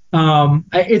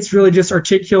 It's really just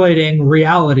articulating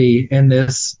reality in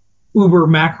this uber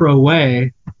macro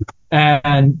way.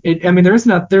 And there's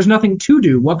nothing to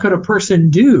do. What could a person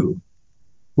do?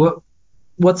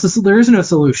 There is no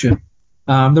solution.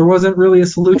 There wasn't really a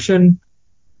solution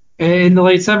in the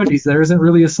late 70s. There isn't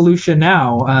really a solution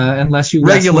now, unless you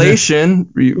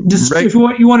regulation. If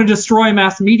you want to destroy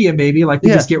mass media, maybe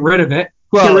just get rid of it.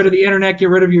 Get rid of the internet. Get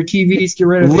rid of your TVs. Get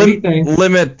rid of anything.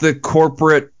 Limit the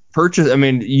corporate purchase.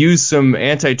 Use some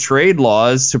anti-trade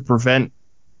laws to prevent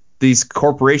these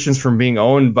corporations from being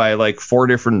owned by 4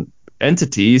 different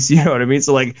entities. You know what I mean?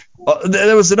 So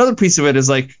that was another piece of it is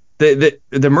the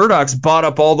Murdochs bought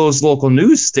up all those local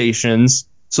news stations.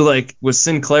 So with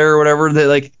Sinclair or whatever,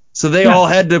 they all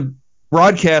had to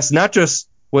broadcast not just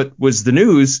what was the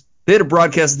news, they had to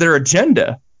broadcast their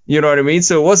agenda. You know what I mean?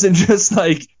 So it wasn't just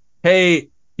hey,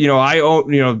 I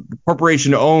own, the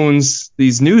corporation owns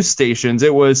these news stations.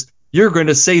 It was, you're going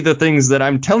to say the things that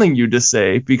I'm telling you to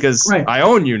say because I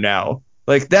own you now.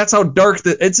 That's how dark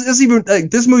it's even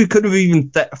this movie couldn't have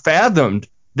even fathomed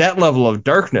that level of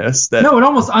darkness. No, it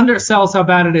almost undersells how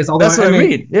bad it is. Although, that's what I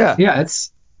mean. Yeah. Yeah.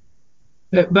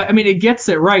 But it gets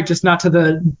it right, just not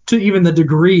to even the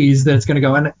degrees that it's going to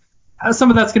go. And some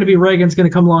of that's going to be Reagan's going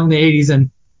to come along in the 80s and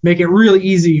make it really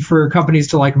easy for companies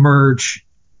to merge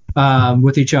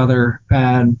with each other,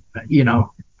 and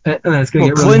and then it's going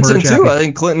to get really Clinton merge too. happy. I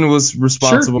think Clinton was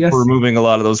responsible for removing a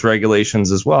lot of those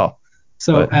regulations as well.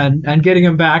 So and getting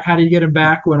him back, how do you get him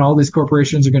back when all these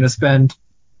corporations are going to spend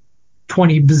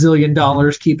 $20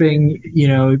 bazillion keeping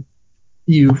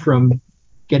you from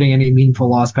getting any meaningful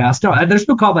laws passed? No, there's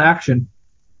no call to action.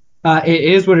 It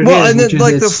is what it is. Well, and then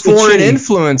the foreign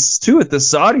influence too at the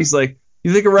Saudis.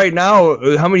 You think of right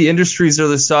now, how many industries are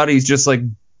the Saudis just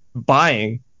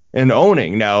buying and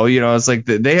owning now? It's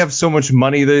they have so much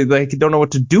money they don't know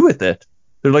what to do with it.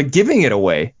 They're giving it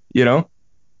away.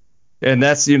 And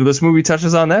that's this movie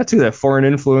touches on that too. That foreign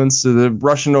influence, the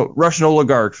Russian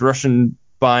oligarchs, Russian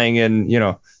buying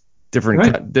in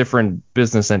different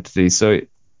business entities. So.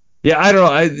 Yeah, I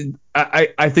don't know.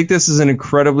 I think this is an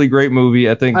incredibly great movie.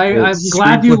 I think I'm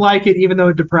glad you like it, even though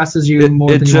it depresses you more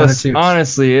than you wanted to.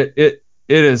 Honestly, it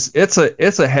is.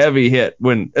 It's a heavy hit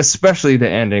especially the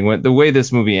ending, when the way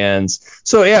this movie ends.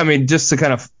 So yeah, just to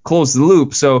kind of close the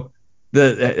loop. So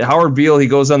the Howard Beale, he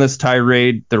goes on this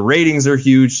tirade. The ratings are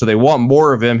huge, so they want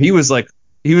more of him. He was like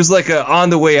on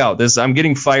the way out. I'm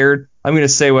getting fired. I'm going to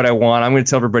say what I want. I'm going to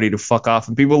tell everybody to fuck off,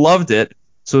 and people loved it.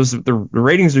 So the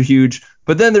ratings are huge,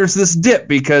 but then there's this dip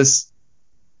because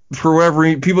for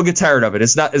whatever people get tired of it.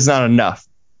 It's not enough.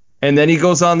 And then he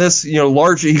goes on this,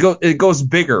 it goes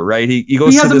bigger, right? He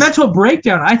goes. He has a mental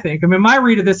breakdown, I think. My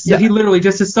read of this is that he literally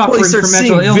just is suffering from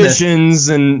mental illness. Visions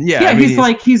and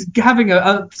he's having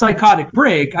a psychotic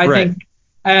break, I think.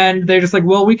 And they're just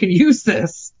well, we can use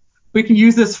this. We can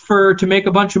use this to make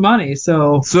a bunch of money.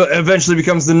 So it eventually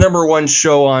becomes the #1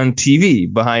 show on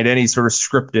TV behind any sort of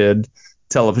scripted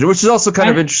television, which is also kind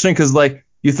of interesting because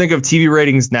you think of TV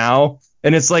ratings now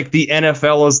and it's the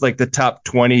NFL is the top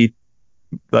 20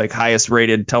 highest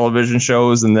rated television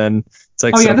shows, and then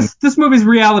it's this movie's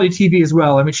reality TV as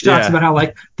well. She talks about how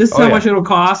this is how much it'll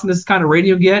cost and this is kind of rating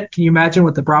you get. Can you imagine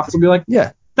what the profits will be like?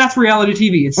 Yeah, that's reality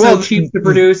TV. It's so cheap to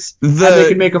produce and they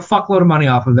can make a fuckload of money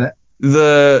off of it.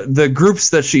 The groups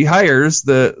that she hires,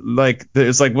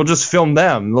 it's we'll just film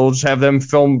them. They'll just have them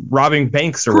film robbing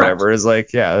banks or whatever. It's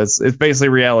it's basically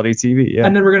reality TV. Yeah.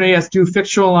 And then we're gonna do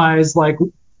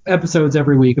fictionalized episodes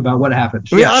every week about what happened.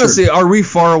 Honestly, are we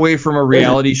far away from a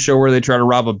reality show where they try to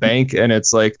rob a bank and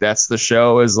it's that's the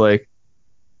show is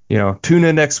tune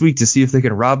in next week to see if they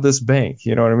can rob this bank.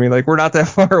 You know what I mean? We're not that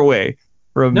far away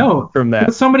from that.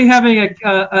 With somebody having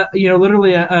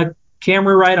literally a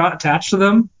camera right attached to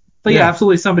them. But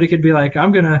absolutely, somebody could be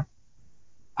I'm gonna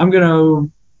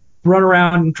run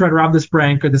around and try to rob this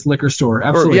bank or this liquor store.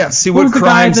 Absolutely. Or, see what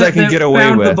crimes I can get away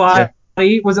with. The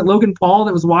body? Was it Logan Paul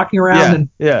that was walking around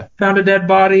and found a dead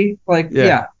body?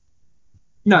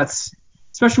 Nuts.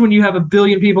 Especially when you have a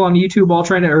billion people on YouTube all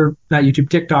trying to, or not YouTube,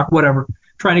 TikTok, whatever,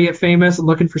 trying to get famous and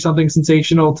looking for something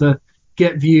sensational to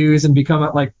get views and become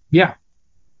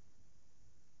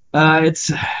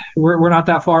we're not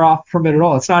that far off from it at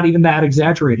all. It's not even that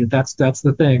exaggerated. That's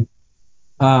the thing.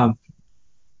 No,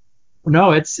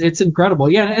 it's incredible.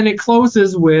 Yeah, and it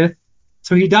closes with,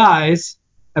 so he dies,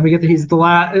 and we get that he's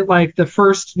the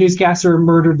first newscaster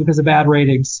murdered because of bad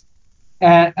ratings,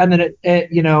 and then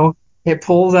it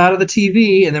pulls out of the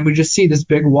TV, and then we just see this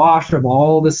big wash of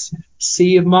all this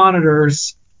sea of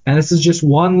monitors, and this is just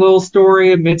one little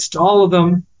story amidst all of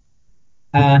them,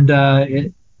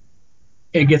 and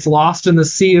it gets lost in the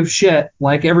sea of shit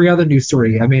like every other news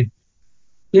story. I mean,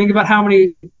 think about how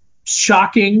many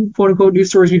shocking quote unquote news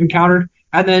stories we've encountered,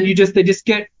 and then they just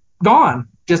get gone.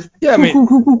 Just yeah, I mean,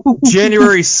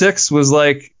 January 6th was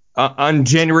like on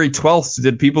January 12th.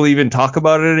 Did people even talk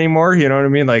about it anymore? You know what I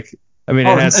mean? Like, I mean,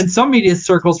 in some media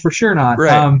circles for sure not.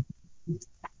 Right.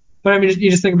 But I mean, you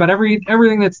just think about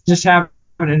everything that's just happened,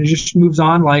 and it just moves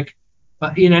on. Like,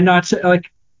 not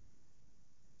like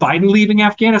Biden leaving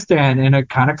Afghanistan in a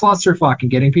kind of clusterfuck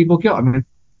and getting people killed. I mean,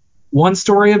 one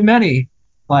story of many.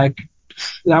 Like,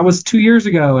 that was 2 years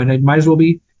ago, and it might as well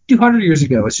be 200 years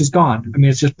ago. It's just gone. I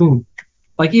mean, it's just boom.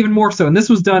 Like, even more so. And this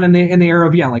was done in the era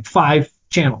of, like 5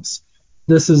 channels.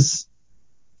 This is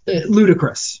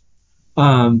ludicrous.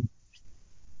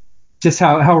 Just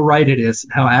how right it is,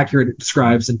 how accurate it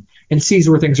describes, and sees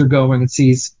where things are going, and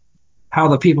sees how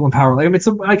the people in power. I mean,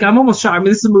 I'm almost shocked. I mean,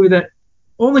 this is a movie that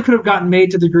only could have gotten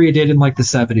made to the degree it did in like the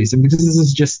 70s. I mean, this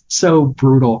is just so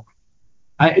brutal.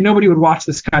 Nobody would watch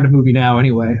this kind of movie now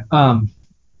anyway.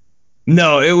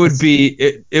 No, it would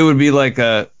be like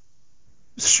a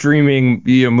streaming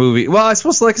movie. Well, I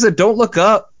suppose, like I said, Don't Look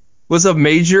Up was a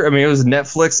major. I mean, it was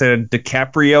Netflix, it had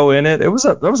DiCaprio in it. That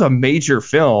was a major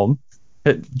film.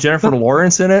 Jennifer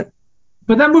Lawrence in it.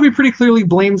 But that movie pretty clearly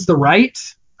blames the right,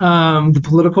 the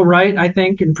political right, I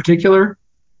think, in particular,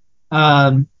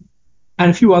 and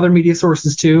a few other media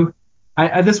sources too.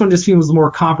 This one just feels more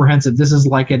comprehensive. This is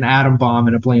like an atom bomb,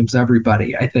 and it blames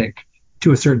everybody, I think,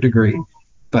 to a certain degree.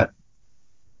 But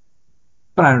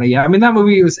I don't know. Yeah, I mean, that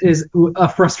movie is a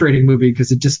frustrating movie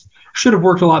because it just should have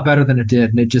worked a lot better than it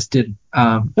did, and it just didn't.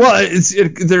 Well,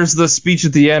 there's the speech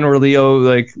at the end where Leo,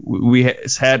 like, we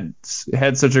had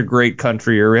such a great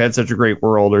country, or we had such a great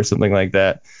world, or something like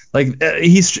that. Like, I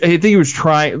think he was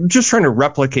trying to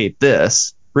replicate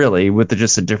this, really, with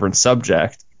just a different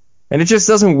subject, and it just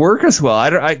doesn't work as well.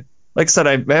 Like I said,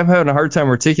 I'm having a hard time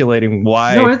articulating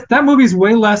why. No, that movie's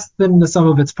way less than the sum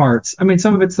of its parts. I mean,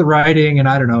 some of it's the writing, and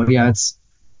I don't know. Yeah, it's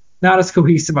not as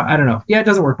cohesive. I don't know. Yeah, it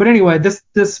doesn't work. But anyway,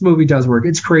 this movie does work.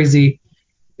 It's crazy.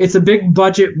 It's a big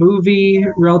budget movie,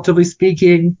 relatively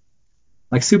speaking.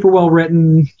 Like, super well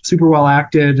written, super well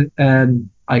acted, and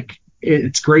like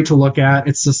it's great to look at.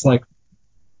 It's just like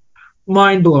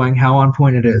mind blowing how on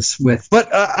point it is with.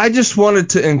 But I just wanted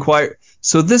to inquire.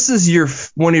 So this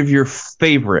is one of your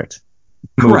favorite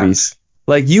movies.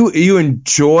 Like, you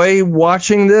enjoy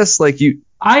watching this? Like,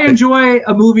 I enjoy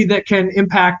a movie that can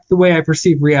impact the way I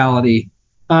perceive reality.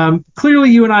 Clearly,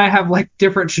 you and I have like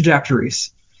different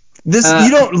trajectories. You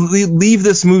don't leave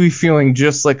this movie feeling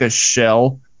just like a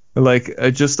shell, like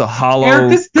just a hollow.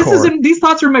 Eric, these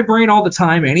thoughts are in my brain all the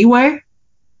time anyway.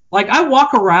 Like, I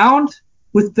walk around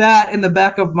with that in the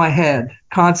back of my head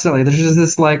constantly. There's just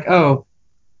this like, oh,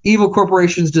 evil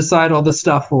corporations decide all this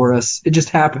stuff for us. It just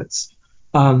happens.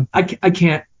 I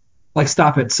can't like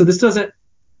stop it. So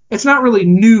it's not really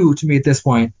new to me at this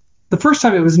point. The first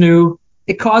time it was new,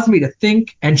 it caused me to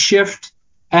think and shift,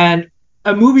 and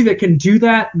a movie that can do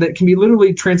that can be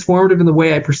literally transformative in the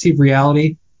way I perceive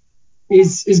reality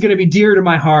is going to be dear to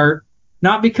my heart.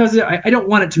 Not because I don't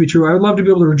want it to be true. I would love to be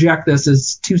able to reject this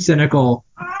as too cynical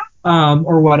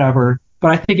or whatever,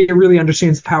 but I think it really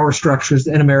understands power structures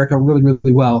in America really,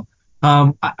 really well.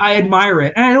 I admire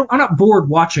it, and I'm not bored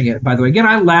watching it, by the way. Again,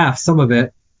 I laugh some of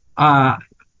it.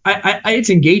 It's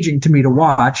engaging to me to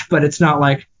watch, but it's not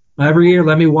like every year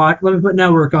let me put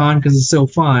Network on because it's so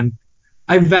fun.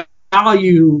 I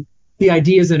value the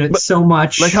ideas in it so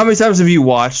much. Like, how many times have you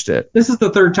watched it? This is the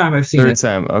third time I've seen it. Third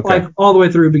time, okay. Like, all the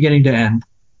way through, beginning to end.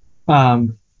 I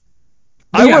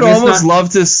would almost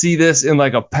love to see this in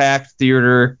like a packed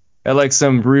theater at like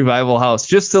some revival house,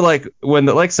 just to like when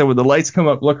the lights come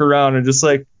up, look around and just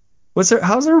like,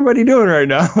 how's everybody doing right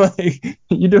now? Like,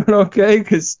 you doing okay?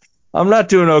 Because I'm not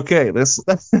doing okay.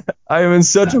 I am in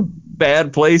such a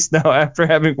bad place now after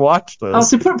having watched this.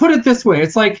 So put it this way.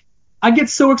 It's like, I get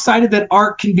so excited that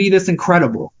art can be this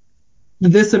incredible,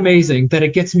 this amazing, that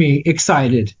it gets me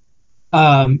excited.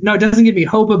 No, it doesn't give me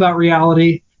hope about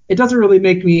reality. It doesn't really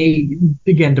make me,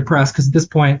 again, depressed, because at this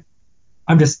point,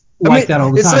 I'm just that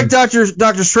all the time. It's like Doctor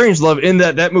Strangelove, in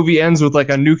that movie ends with like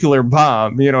a nuclear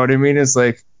bomb. You know what I mean? It's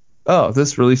like, oh,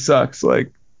 this really sucks.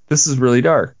 Like, this is really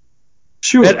dark.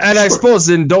 Sure. And I suppose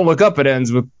in Don't Look Up, it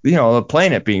ends with, the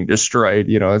planet being destroyed.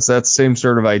 It's that same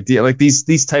sort of idea. Like,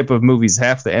 these type of movies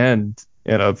have to end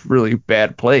in a really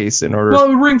bad place in order. Well, it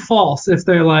would ring false if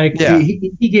they're like,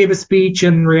 he gave a speech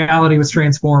and reality was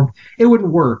transformed. It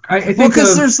wouldn't work. I think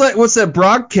because there's like, what's that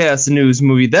broadcast news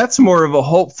movie? That's more of a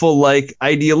hopeful, like,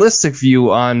 idealistic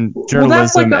view on journalism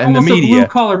that's like and the almost media. a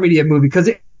blue-collar media movie because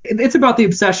it's about the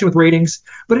obsession with ratings,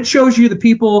 but it shows you the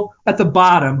people at the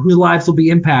bottom whose lives will be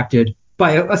impacted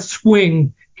by a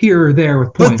swing here or there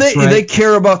with points. But they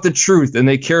care about the truth, and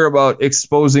they care about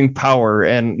exposing power,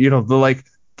 and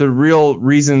the real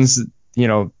reasons,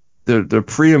 the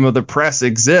freedom of the press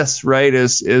exists, right,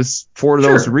 is for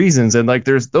those reasons. And like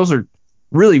those are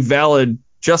really valid,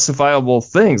 justifiable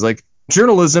things. Like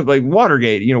journalism, like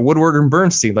Watergate, Woodward and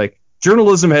Bernstein, like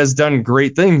journalism has done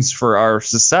great things for our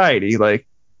society. Like,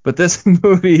 but this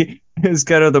movie is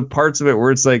kind of the parts of it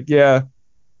where it's like, yeah,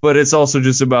 but it's also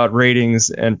just about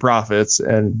ratings and profits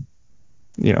and,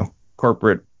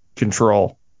 corporate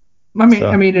control. I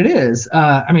mean, it is.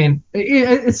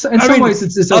 It's in some ways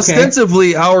it's okay.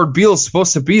 Ostensibly, Howard Beale's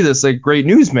supposed to be this like great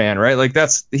newsman, right? Like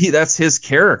that's his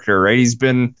character, right? He's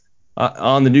been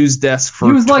on the news desk for.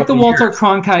 He was like the Walter years.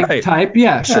 Cronkite type,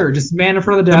 yeah, sure, just man in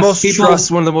front of the desk.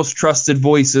 One of the most trusted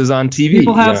voices on TV.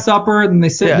 People have supper and they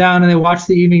sit down and they watch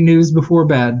the evening news before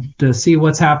bed to see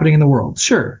what's happening in the world.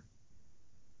 Sure,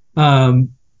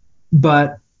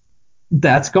 but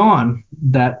that's gone.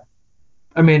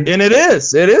 And it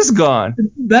is gone.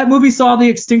 That movie saw the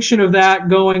extinction of that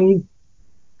going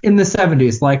in the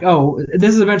 70s. Like, oh,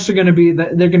 this is eventually going to be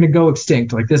they're going to go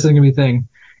extinct. Like, this isn't going to be a thing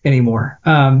anymore.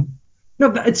 No,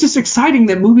 it's just exciting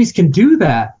that movies can do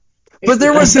that. But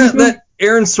there was that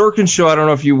Aaron Sorkin show. I don't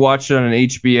know if you watched it on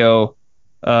HBO.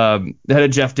 That had a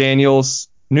Jeff Daniels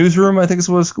Newsroom, I think is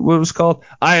what it was called.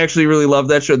 I actually really loved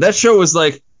that show. That show was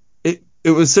like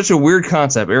it was such a weird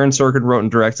concept. Aaron Sorkin wrote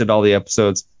and directed all the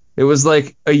episodes. It was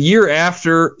like a year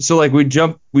after, so like we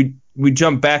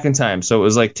jump back in time. So it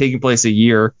was like taking place a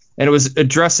year, and it was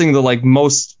addressing the like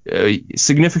most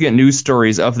significant news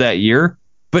stories of that year,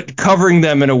 but covering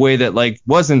them in a way that like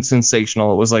wasn't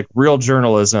sensational. It was like real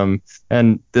journalism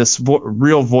and this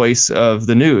real voice of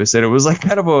the news. And it was like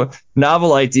kind of a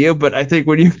novel idea, but I think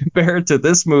when you compare it to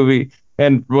this movie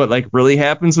and what like really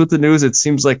happens with the news, it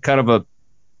seems like kind of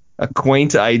a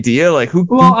quaint idea. Like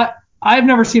I've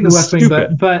never seen The West Wing,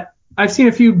 but I've seen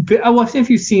a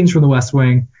few scenes from The West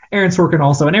Wing. Aaron Sorkin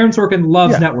also, and Aaron Sorkin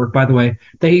loves Network, by the way.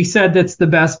 He said that's the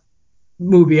best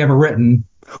movie ever written.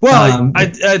 Well, I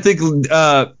think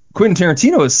Quentin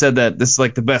Tarantino has said that this is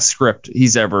like the best script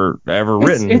he's ever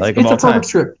written, of all time. It's a perfect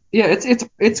script. Yeah,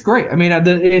 it's great. I mean,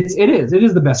 it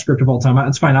is the best script of all time.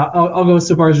 It's fine. I'll go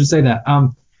so far as to say that.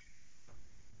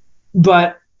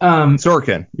 But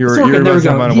Sorkin, you're talking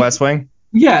about West Wing.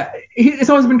 Yeah, it's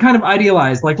always been kind of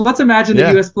idealized. Like, let's imagine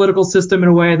the U.S. political system in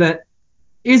a way that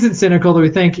isn't cynical, that we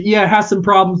think, it has some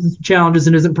problems and some challenges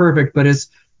and isn't perfect, but is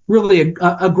really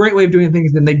a great way of doing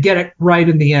things, and they get it right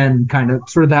in the end, kind of,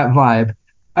 sort of that vibe.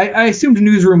 I assumed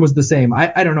Newsroom was the same.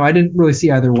 I don't know. I didn't really see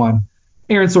either one.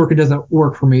 Aaron Sorkin doesn't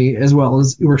work for me as well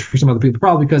as he works for some other people,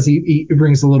 probably because he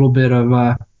brings a little bit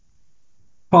of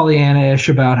Pollyanna-ish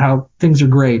about how things are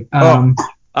great.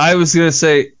 I was going to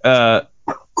say...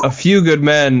 A Few Good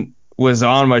Men was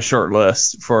on my short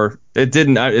list for it.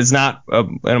 It's not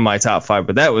in my top 5,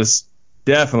 but that was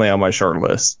definitely on my short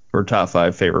list for top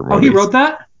 5 favorite movies. Oh, he wrote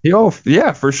that?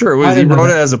 Yeah, for sure. He wrote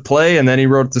it as a play, and then he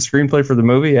wrote the screenplay for the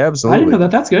movie. Absolutely. I didn't know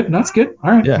that. That's good. All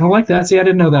right. Yeah. I like that. See, I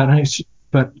didn't know that.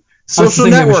 But Social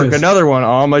Network, another one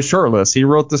on my short list. He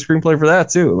wrote the screenplay for that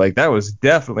too. Like, that was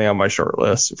definitely on my short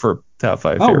list for top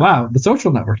 5 favorite. Oh, wow. The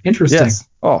Social Network. Interesting. Yes.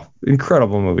 Oh,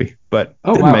 incredible movie. But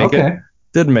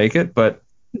didn't make it, but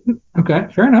okay,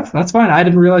 fair enough. That's fine. I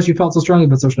didn't realize you felt so strongly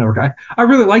about Social Network. I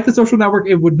really like the Social Network.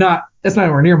 It's not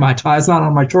anywhere near my tie. It's not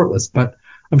on my short list, but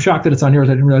I'm shocked that it's on yours.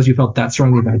 I didn't realize you felt that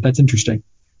strongly about it. That's interesting.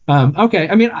 Okay.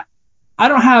 I mean, I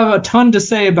don't have a ton to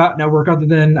say about Network other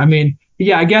than,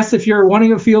 I guess if you're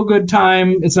wanting a feel good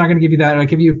time, it's not going to give you that.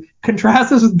 Like, if you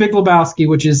contrast this with Big Lebowski,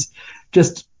 which is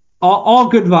just all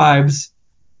good vibes.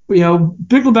 Big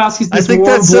Lebowski's this warm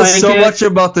blanket. I think that says so much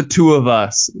about the two of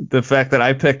us. The fact that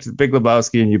I picked Big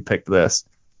Lebowski and you picked this.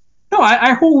 No,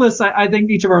 our whole list, I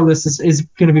think each of our lists is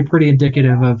going to be pretty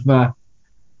indicative of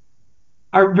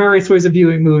our various ways of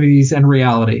viewing movies and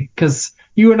reality. Because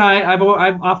you and I've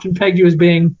often pegged you as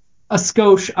being a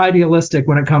skosh idealistic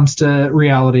when it comes to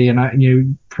reality, and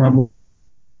you probably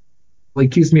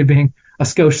accused me of being a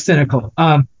skosh cynical.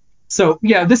 So,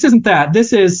 yeah, this isn't that.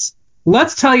 This is,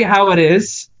 let's tell you how it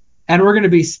is. And we're going to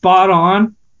be spot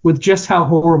on with just how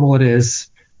horrible it is.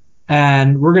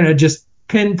 And we're going to just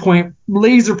pinpoint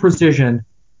laser precision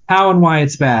how and why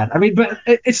it's bad. But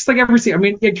it's just like every scene.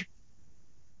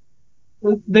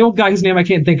 the old guy whose name I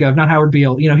can't think of, not Howard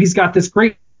Beale. He's got this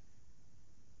great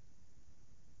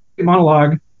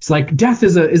monologue. It's like death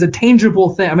is a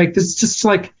tangible thing. I'm like, this is just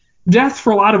like death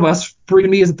for a lot of us. For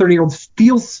me as a 30-year-old,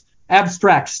 feels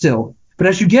abstract still. But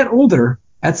as you get older,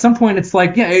 at some point, it's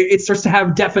like, it starts to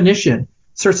have definition.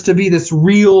 It starts to be this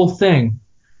real thing.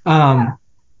 And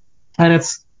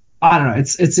it's, I don't know,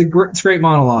 it's a great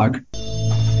monologue.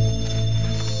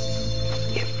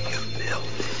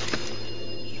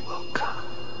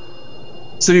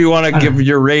 So do you want to give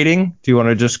your rating? Do you want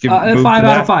to just give 5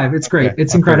 out of 5? It's great. Okay,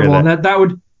 it's incredible. And that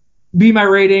would be my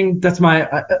rating. That's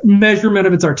my measurement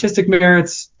of its artistic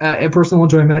merits and personal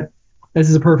enjoyment. This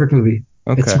is a perfect movie.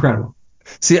 Okay. It's incredible.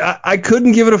 See, I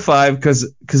couldn't give it a 5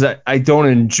 because I don't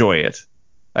enjoy it.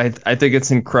 I think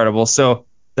it's incredible. So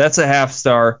that's a half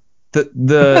star.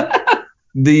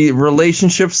 The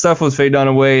relationship stuff with Faye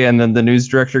Dunaway and then the news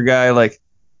director guy, like,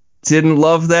 didn't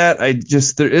love that.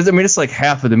 It's like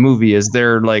half of the movie is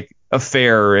their like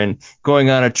affair and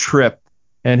going on a trip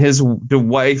and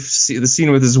the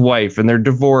scene with his wife and their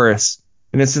divorce.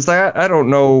 And it's just like, I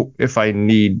don't know if I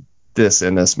need this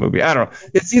in this movie. I don't know.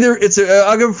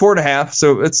 I'll give it 4.5.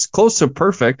 So it's close to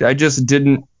perfect. I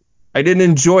didn't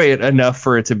enjoy it enough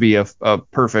for it to be a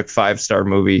perfect 5-star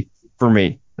movie for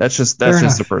me. That's just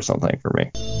a personal thing for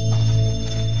me.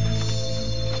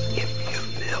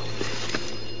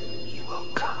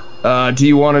 Do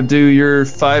you want to do your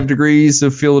 5 degrees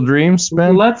of Field of Dreams,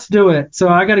 Ben? Let's do it. So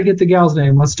I got to get the gal's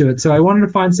name. Let's do it. So I wanted to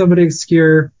find somebody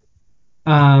obscure.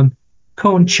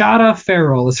 Conchata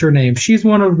Ferrell is her name. She's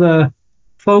one of the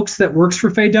folks that works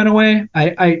for Faye Dunaway.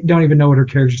 I don't even know what her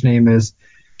character's name is.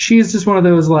 She's just one of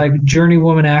those like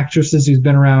journeywoman actresses who's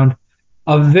been around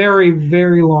a very,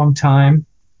 very long time.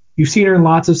 You've seen her in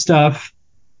lots of stuff.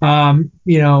 I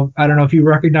don't know if you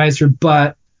recognize her,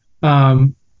 but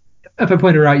if I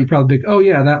pointed her out, you'd probably be, oh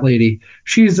yeah, that lady.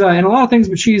 She's in a lot of things,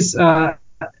 but she's in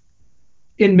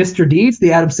Mr. Deeds,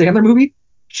 the Adam Sandler movie.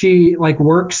 She like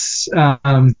works.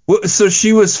 So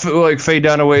she was like Faye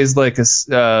Dunaway's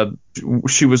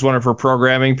she was one of her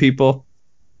programming people.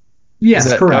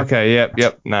 Yes, correct. Okay,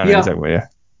 yep. No, exactly, yeah.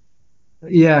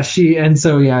 Yeah,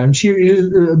 and she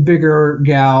is a bigger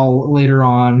gal later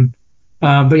on.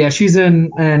 But yeah, she's in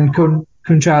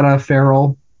Conchata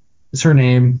Ferrell is her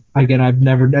name. Again, I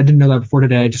didn't know that before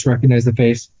today. I just recognized the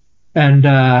face. And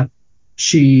anyway,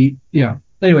 she's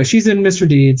in Mr.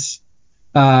 Deeds.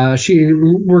 She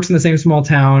works in the same small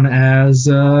town as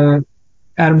Adam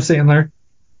Sandler.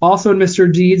 Also in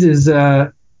Mr. Deeds is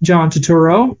John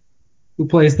Turturro, who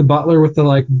plays the butler with the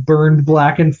like burned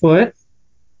blackened foot.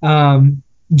 John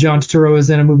Turturro is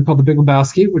in a movie called The Big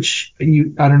Lebowski, which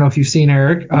I don't know if you've seen,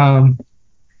 Eric.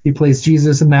 He plays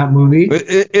Jesus in that movie. In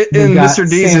Mr.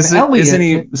 Deeds, isn't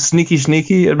he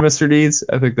sneaky in Mr. Deeds?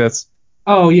 I think that's.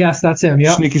 Oh yes, that's him.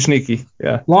 Yep. Sneaky.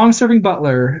 Yeah. Long-serving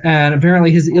butler, and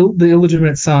apparently the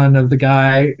illegitimate son of the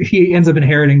guy. He ends up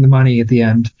inheriting the money at the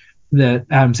end that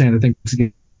Adam Sandler thinks he's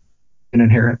going to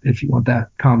inherit. If you want that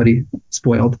comedy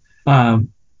spoiled.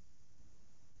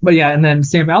 But yeah, and then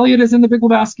Sam Elliott is in The Big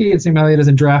Lebowski, and Sam Elliott is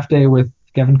in Draft Day with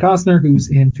Kevin Costner,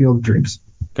 who's in Field of Dreams.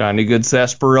 Got any good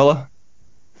sarsaparilla?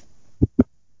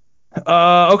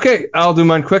 Okay, I'll do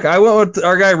mine quick. I went with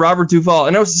our guy Robert Duvall,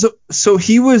 and we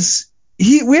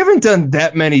haven't done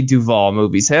that many Duvall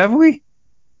movies, have we?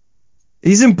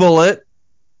 He's in Bullet.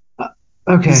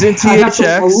 Okay. He's in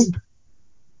THX.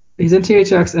 He's in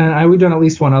THX, and we've done at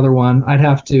least one other one. I'd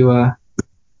have to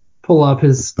pull up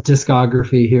his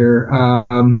discography here, or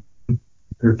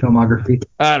filmography.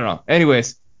 I don't know.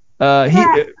 Anyways,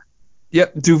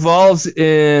 Duvall's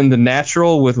in The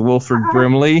Natural with Wilford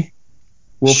Brimley.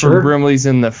 Wilford Brimley's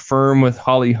in The Firm with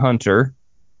Holly Hunter.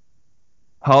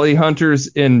 Holly Hunter's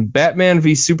in Batman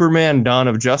v Superman: Dawn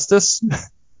of Justice.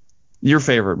 Your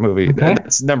favorite movie. Okay.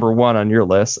 That's number 1 on your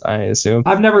list, I assume.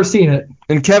 I've never seen it.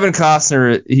 And Kevin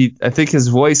Costner, I think his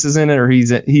voice is in it, or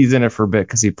he's in it for a bit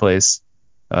because he plays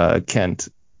Kent,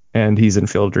 and he's in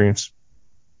Field of Dreams.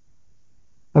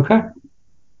 Okay.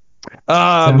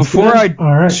 Before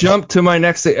I jump to my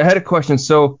next thing, I had a question.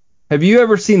 So, have you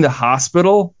ever seen The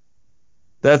Hospital?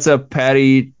 That's a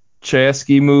Patty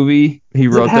Chayefsky movie. He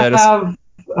wrote that.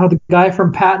 The guy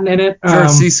from Patton in it. George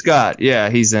C. Scott. Yeah,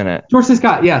 he's in it. George C.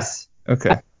 Scott. Yes.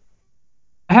 Okay.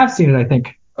 I have seen it, I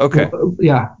think. Okay.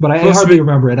 Yeah, but I hardly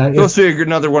remember it. Supposed to be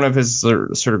another one of his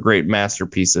sort of great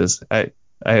masterpieces. I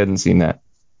hadn't seen that.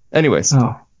 Anyways.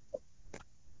 Oh.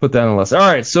 Put that on the list. All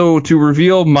right, so to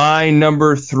reveal my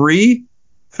number 3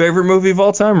 favorite movie of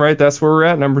all time, right? That's where we're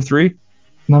at, number 3.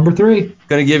 Number 3.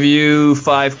 Gonna give you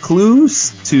 5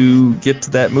 clues to get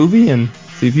to that movie and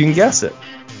see if you can guess it.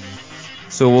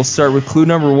 So we'll start with clue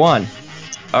number 1.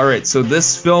 All right, so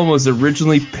this film was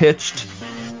originally pitched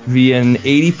via an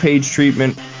 80-page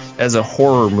treatment as a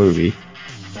horror movie.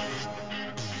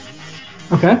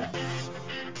 Okay.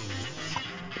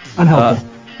 Unhelpful.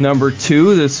 Number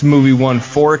 2, this movie won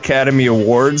 4 Academy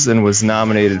Awards and was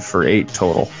nominated for 8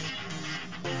 total.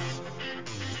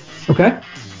 Okay.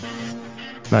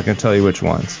 Not going to tell you which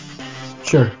ones.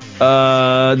 Sure.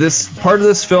 This part of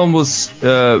this film was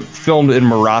filmed in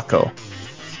Morocco.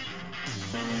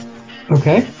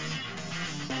 Okay.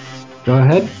 Go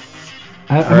ahead.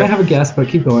 I might have a guess, but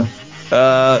keep going.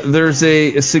 There's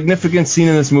a significant scene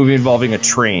in this movie involving a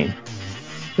train.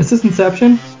 Is this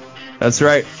Inception? That's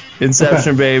right.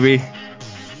 Inception, baby.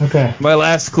 Okay. My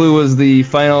last clue was the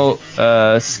final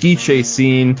ski chase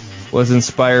scene was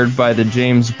inspired by the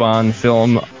James Bond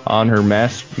film On Her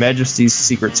Majesty's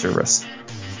Secret Service.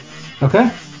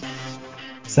 Okay.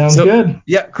 Sounds good.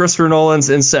 Yeah, Christopher Nolan's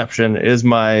Inception is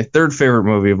my 3rd favorite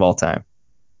movie of all time.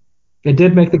 It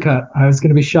did make the cut. I was going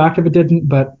to be shocked if it didn't,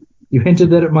 but you hinted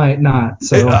that it might not.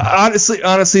 So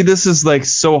honestly, this is like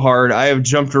so hard. I have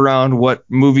jumped around what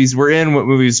movies we're in, what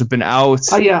movies have been out.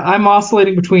 Yeah, I'm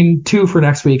oscillating between 2 for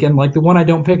next week, and like the one I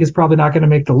don't pick is probably not going to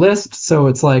make the list. So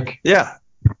it's like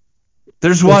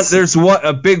There's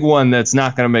a big one that's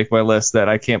not going to make my list that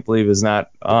I can't believe is not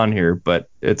on here, but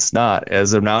it's not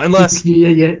as of now. Unless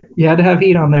you had to have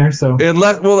heat on there, so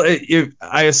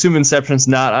I assume Inception's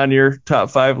not on your top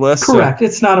 5 list. Correct, so,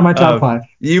 it's not on my top 5.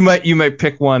 You might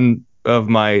pick one of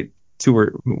my 2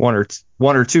 or 1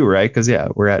 or 2, right? Because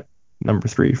we're at number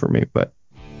 3 for me. But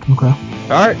okay,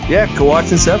 all right, go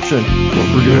watch Inception.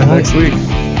 We're doing it next week.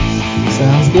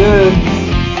 Sounds good.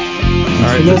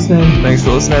 Thanks for listening. Thanks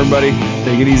for listening, everybody.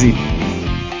 Take it easy.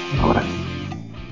 All right.